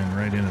Chevy ran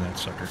right into that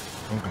sucker.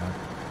 Oh god.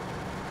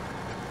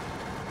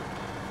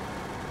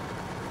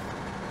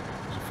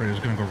 I was afraid it was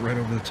going to go right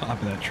over the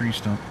top of that tree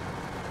stump.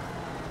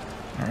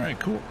 Alright,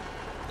 cool.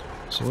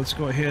 So let's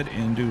go ahead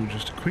and do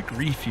just a quick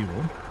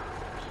refuel.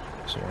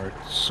 So our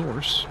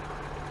source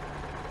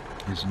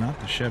is not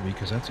the Chevy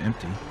because that's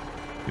empty.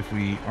 If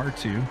we are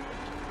to,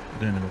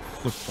 then it'll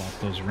flip-flop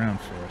those around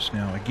for us.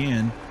 Now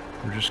again,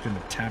 we're just going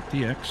to tap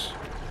the X.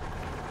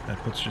 That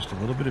puts just a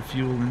little bit of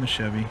fuel in the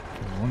Chevy.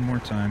 One more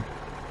time.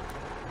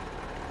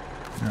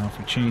 Now if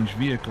we change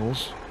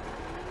vehicles,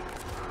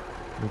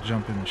 we'll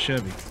jump in the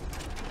Chevy.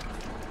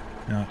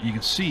 Now you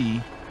can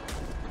see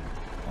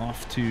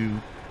off to,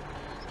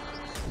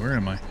 where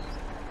am I?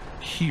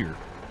 Here,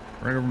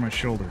 right over my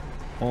shoulder.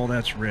 All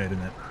that's red,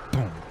 and that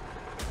boom,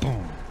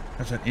 boom.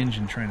 That's that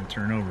engine trying to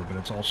turn over, but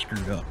it's all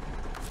screwed up.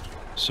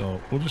 So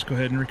we'll just go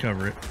ahead and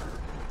recover it.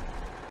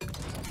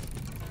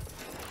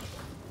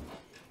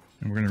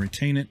 And we're going to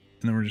retain it,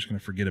 and then we're just going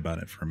to forget about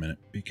it for a minute,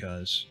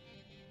 because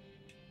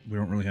we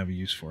don't really have a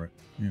use for it,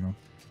 you know.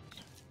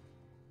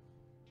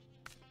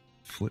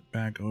 Flip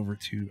back over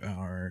to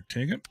our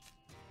Taiga,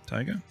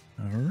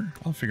 however,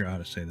 I'll figure out how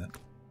to say that.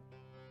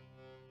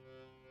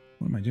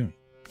 What am I doing?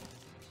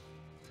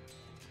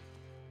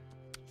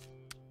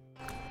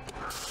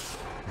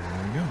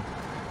 There we go.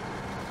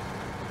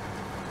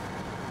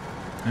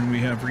 And we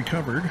have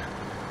recovered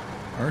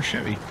our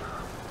Chevy.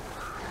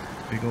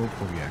 Big old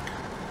Kodiak.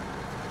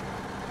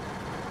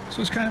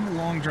 So it's kind of a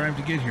long drive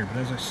to get here, but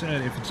as I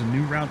said, if it's a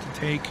new route to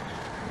take,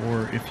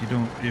 or if you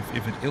don't,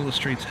 if it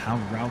illustrates how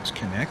routes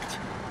connect,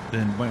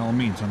 then by all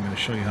means, I'm going to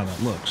show you how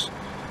that looks.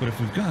 But if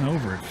we've gone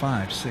over it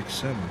 5, 6,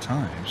 7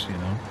 times, you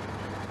know,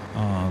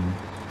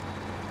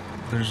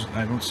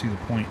 I don't see the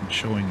point in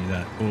showing you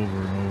that over and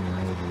over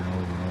and over and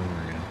over and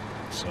over again.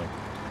 So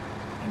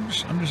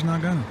I'm just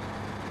not gonna.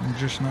 I'm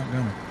just not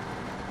gonna.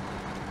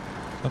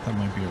 Thought that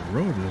might be a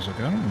road. I was like,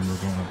 I don't remember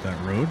going up that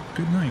road.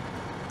 Good night.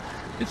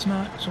 It's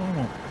not, so I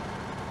won't.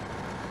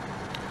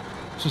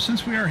 So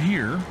since we are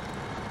here,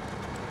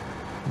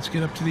 let's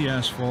get up to the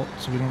asphalt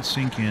so we don't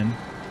sink in.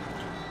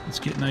 Let's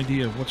get an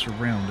idea of what's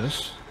around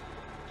us,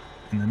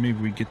 and then maybe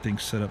we get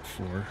things set up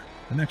for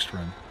the next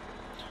run.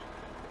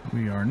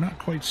 We are not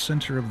quite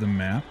center of the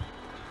map.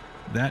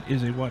 That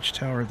is a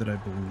watchtower that I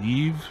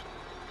believe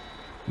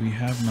we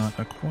have not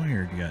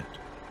acquired yet.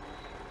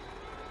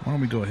 Why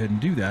don't we go ahead and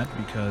do that,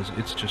 because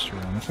it's just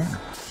around the corner.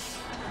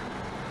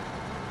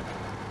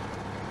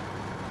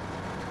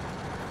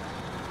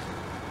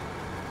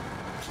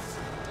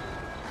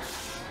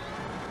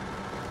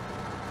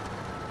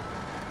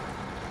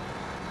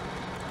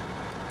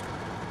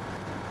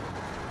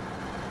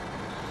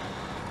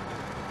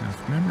 Now,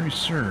 if memory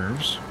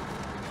serves,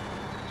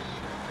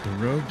 the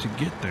road to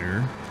get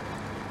there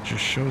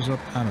just shows up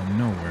out of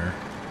nowhere.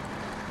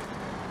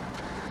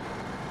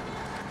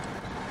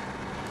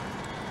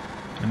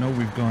 I know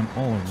we've gone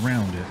all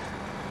around it,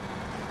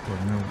 but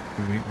I know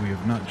we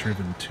have not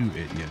driven to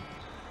it yet.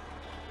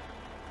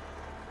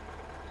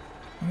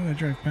 Why did I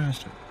drive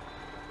past it?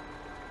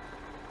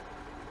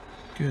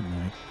 Good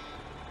night.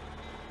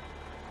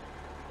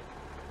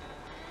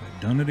 I've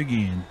done it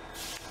again.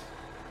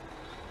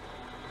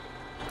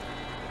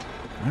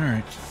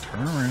 Alright,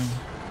 turn around.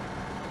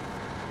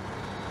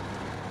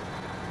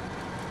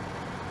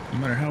 No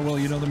matter how well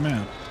you know the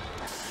map,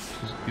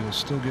 you'll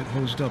still get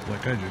hosed up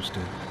like I just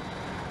did.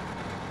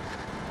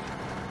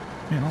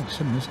 Man, all of a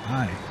sudden this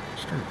eye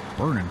started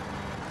burning.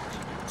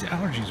 The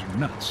allergies are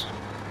nuts.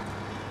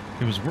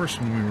 It was worse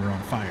when we were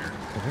on fire.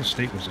 The whole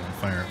state was on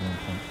fire at one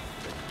point.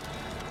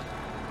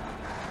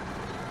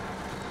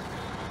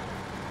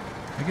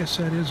 I guess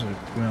that is a,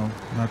 well,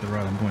 not the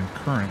route I'm going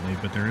currently,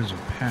 but there is a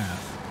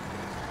path.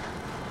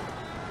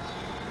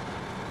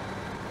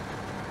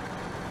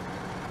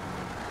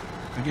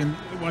 Again,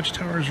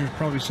 watchtowers are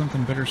probably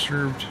something better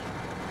served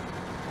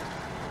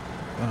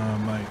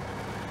by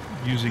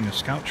using a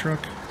scout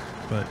truck,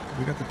 but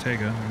we got the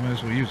Taiga, we might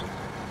as well use it.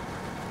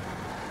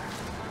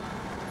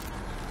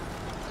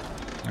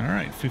 All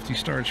right, 50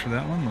 stars for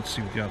that one. Let's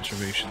see what the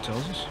observation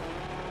tells us.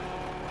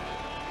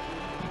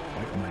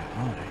 Wipe my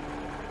eye.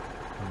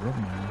 I rub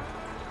my eye.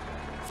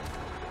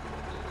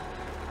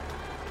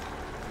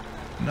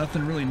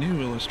 Nothing really new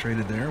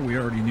illustrated there. We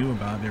already knew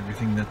about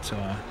everything that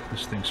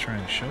this thing's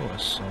trying to show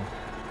us, so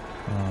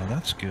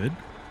that's good.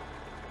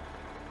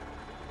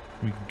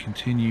 We can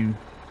continue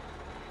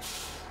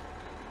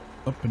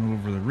up and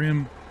over the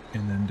rim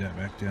and then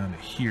back down to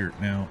here.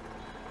 Now,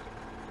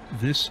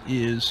 this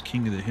is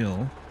King of the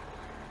Hill,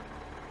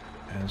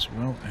 as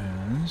well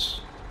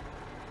as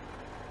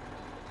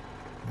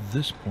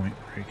this point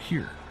right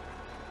here.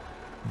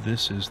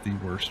 This is the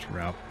worst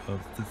route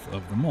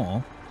of them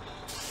all.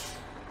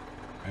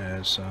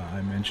 As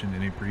I mentioned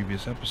in a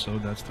previous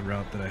episode, that's the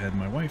route that I had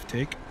my wife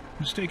take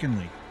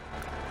mistakenly.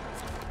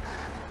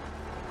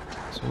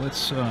 So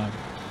let's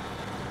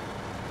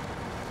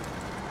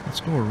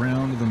go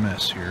around the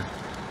mess here.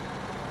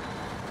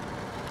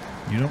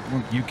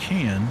 You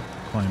can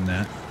climb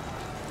that,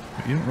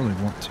 but you don't really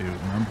want to.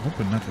 And I'm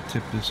hoping not to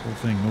tip this whole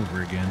thing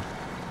over again.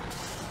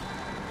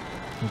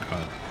 Oh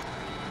God.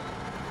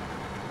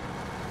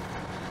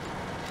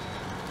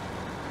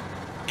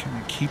 Can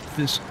I keep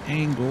this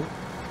angle?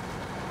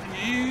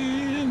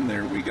 And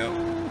there we go.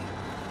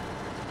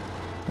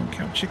 Don't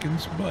count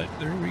chickens, but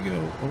there we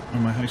go. Oh,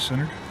 am I high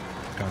centered?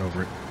 Got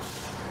over it.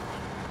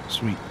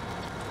 Sweet.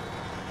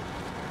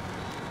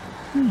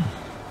 And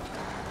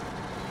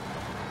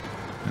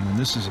then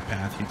this is a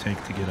path you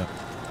take to get up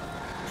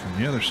from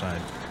the other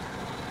side.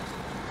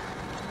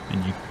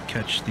 And you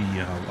catch the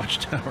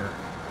watchtower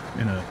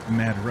in a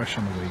mad rush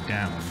on the way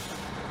down.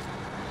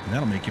 And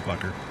that'll make you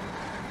pucker.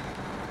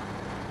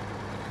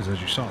 Because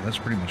as you saw, that's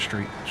pretty much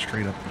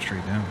straight up and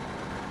straight down.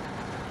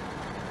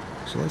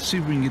 So let's see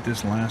if we can get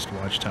this last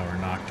watchtower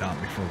knocked out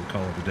before we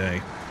call it a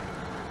day.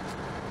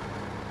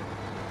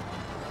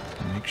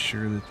 Make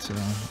sure that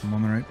I'm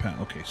on the right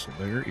path. Okay, so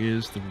there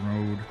is the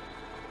road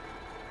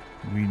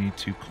we need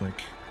to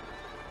click.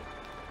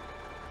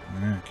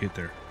 Get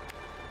there.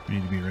 We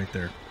need to be right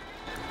there.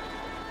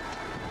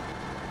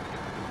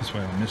 This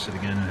way I don't miss it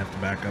again and have to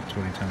back up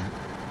 20 times.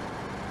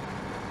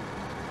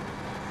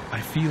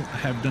 I feel I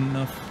have done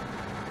enough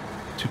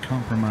to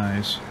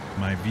compromise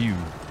my view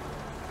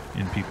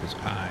in people's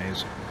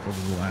eyes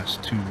over the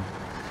last 2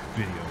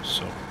 videos,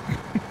 so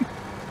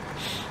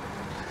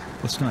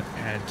let's not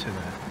add to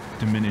that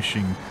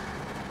diminishing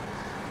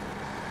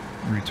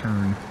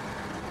return.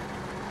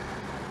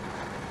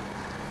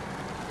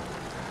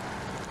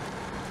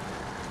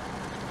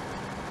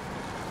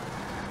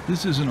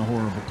 This isn't a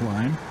horrible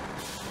climb.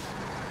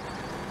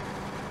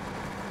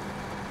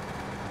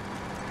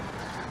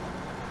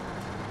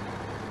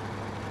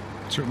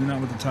 Certainly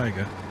not with the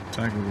Taiga.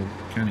 Tiger will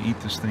kind of eat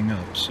this thing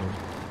up, so.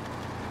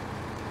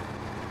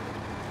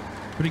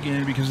 But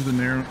again, because of the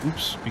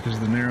narrowness, because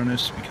of the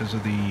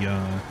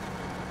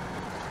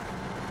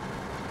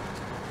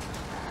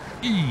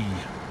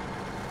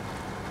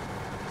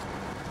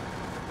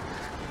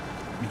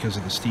because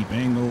of the steep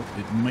angle,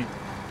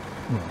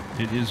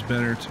 it is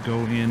better to go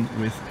in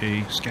with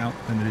a Scout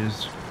than it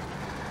is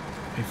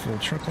a full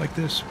truck like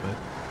this, but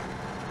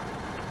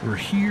we're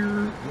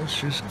here. Let's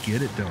just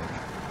get it done.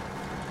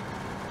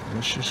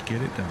 Let's just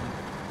get it done.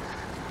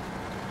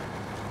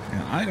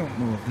 Now, I don't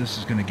know if this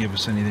is going to give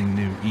us anything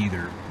new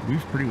either.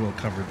 We've pretty well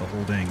covered the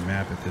whole dang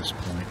map at this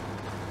point.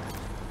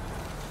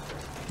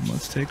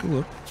 Let's take a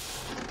look.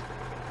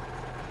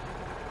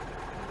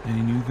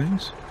 Any new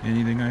things?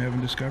 Anything I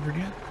haven't discovered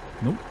yet?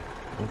 Nope.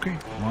 Okay,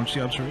 launch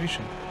the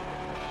observation.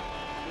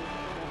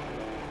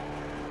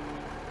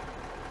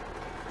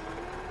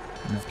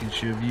 And that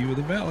gets you a view of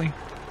the valley.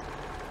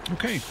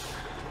 Okay,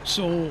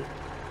 so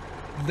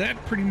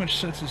that pretty much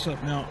sets us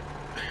up. Now,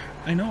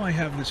 I know I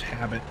have this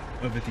habit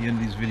of at the end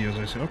of these videos,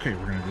 I say, okay,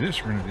 we're going to do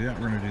this, we're going to do that,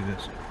 we're going to do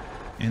this.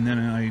 And then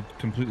I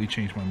completely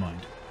change my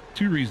mind.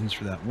 2 reasons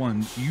for that.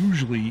 One,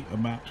 usually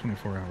about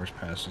 24 hours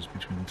passes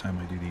between the time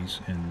I do these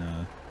and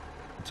the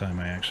time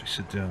I actually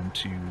sit down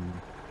to,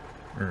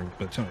 or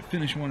by the time I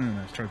finish one and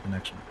I start the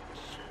next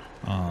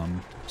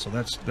one. So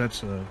that's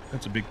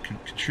a big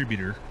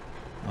contributor.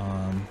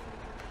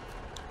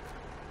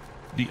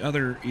 The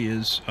other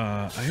is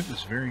I have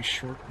this very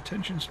short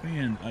attention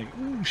span.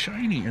 Ooh,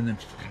 shiny, and then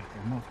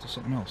I'm off to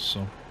something else.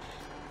 So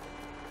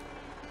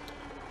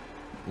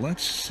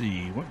let's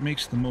see what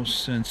makes the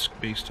most sense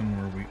based on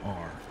where we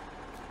are.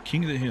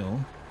 King of the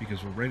Hill,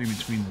 because we're right in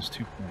between those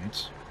 2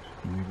 points,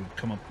 and we would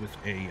come up with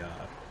a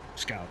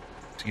Scout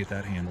to get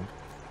that handled.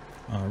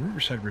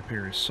 Riverside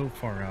Repair is so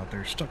far out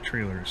there. Stuck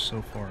Trailer is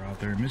so far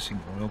out there. Missing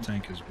Oil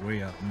Tank is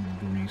way out in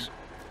the boonies.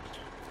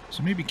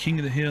 So maybe King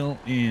of the Hill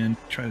and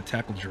try to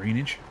tackle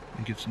drainage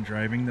and get some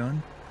driving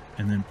done.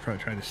 And then try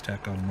to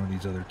stack on one of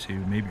these other 2.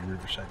 Maybe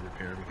Riverside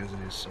Repair because it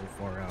is so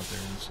far out there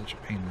and it's such a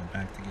pain in the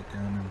back to get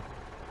down and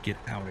get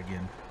out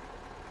again.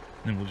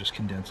 And then we'll just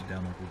condense it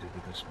down like we did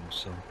with this one.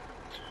 So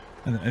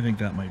I think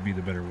that might be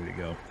the better way to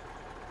go.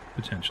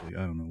 Potentially.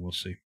 I don't know. We'll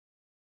see.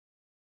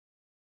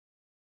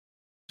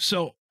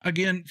 So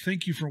Again,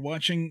 thank you for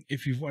watching.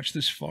 If you've watched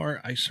this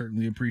far, I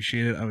certainly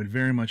appreciate it. I would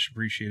very much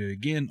appreciate it.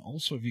 Again,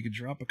 also, if you could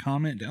drop a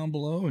comment down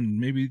below and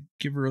maybe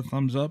give her a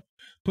thumbs up.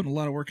 Putting a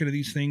lot of work into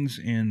these things,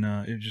 and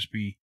it'd just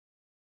be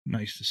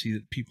nice to see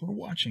that people are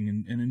watching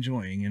and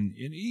enjoying. And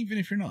even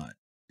if you're not,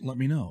 let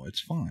me know. It's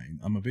fine.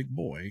 I'm a big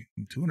boy.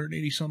 I'm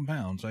 280 some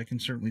pounds. I can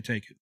certainly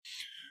take it.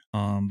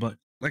 But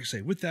like I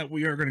say, with that,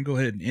 we are going to go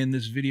ahead and end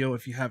this video.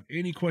 If you have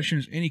any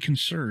questions, any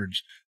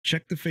concerns,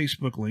 check the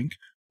Facebook link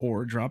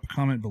or drop a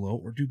comment below,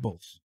 or do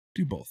both.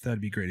 Do both.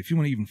 That'd be great. If you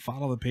want to even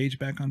follow the page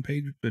back on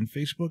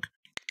Facebook,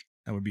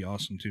 that would be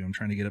awesome too. I'm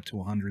trying to get up to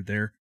 100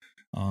 there.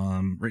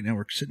 Right now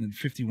we're sitting at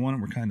 51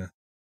 and we're kind of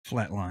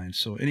flatlined.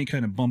 So any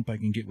kind of bump I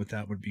can get with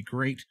that would be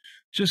great.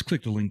 Just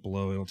click the link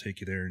below. It'll take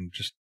you there, and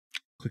just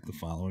click the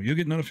follow. You'll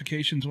get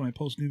notifications when I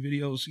post new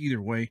videos either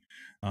way.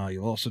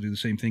 You'll also do the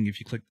same thing if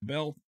you click the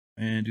bell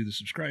and do the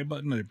subscribe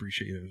button. I'd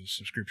appreciate a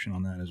subscription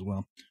on that as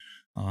well.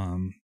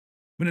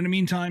 But in the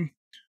meantime,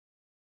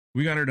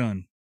 we got her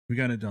done. We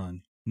got it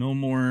done. No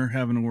more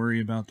having to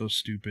worry about those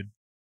stupid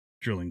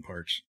drilling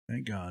parts.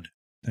 Thank God.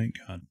 Thank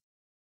God.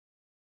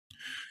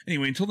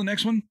 Anyway, until the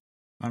next one,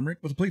 I'm Rick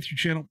with the Playthrough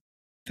Channel.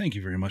 Thank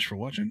you very much for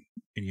watching,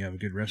 and you have a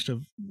good rest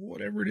of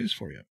whatever it is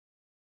for you.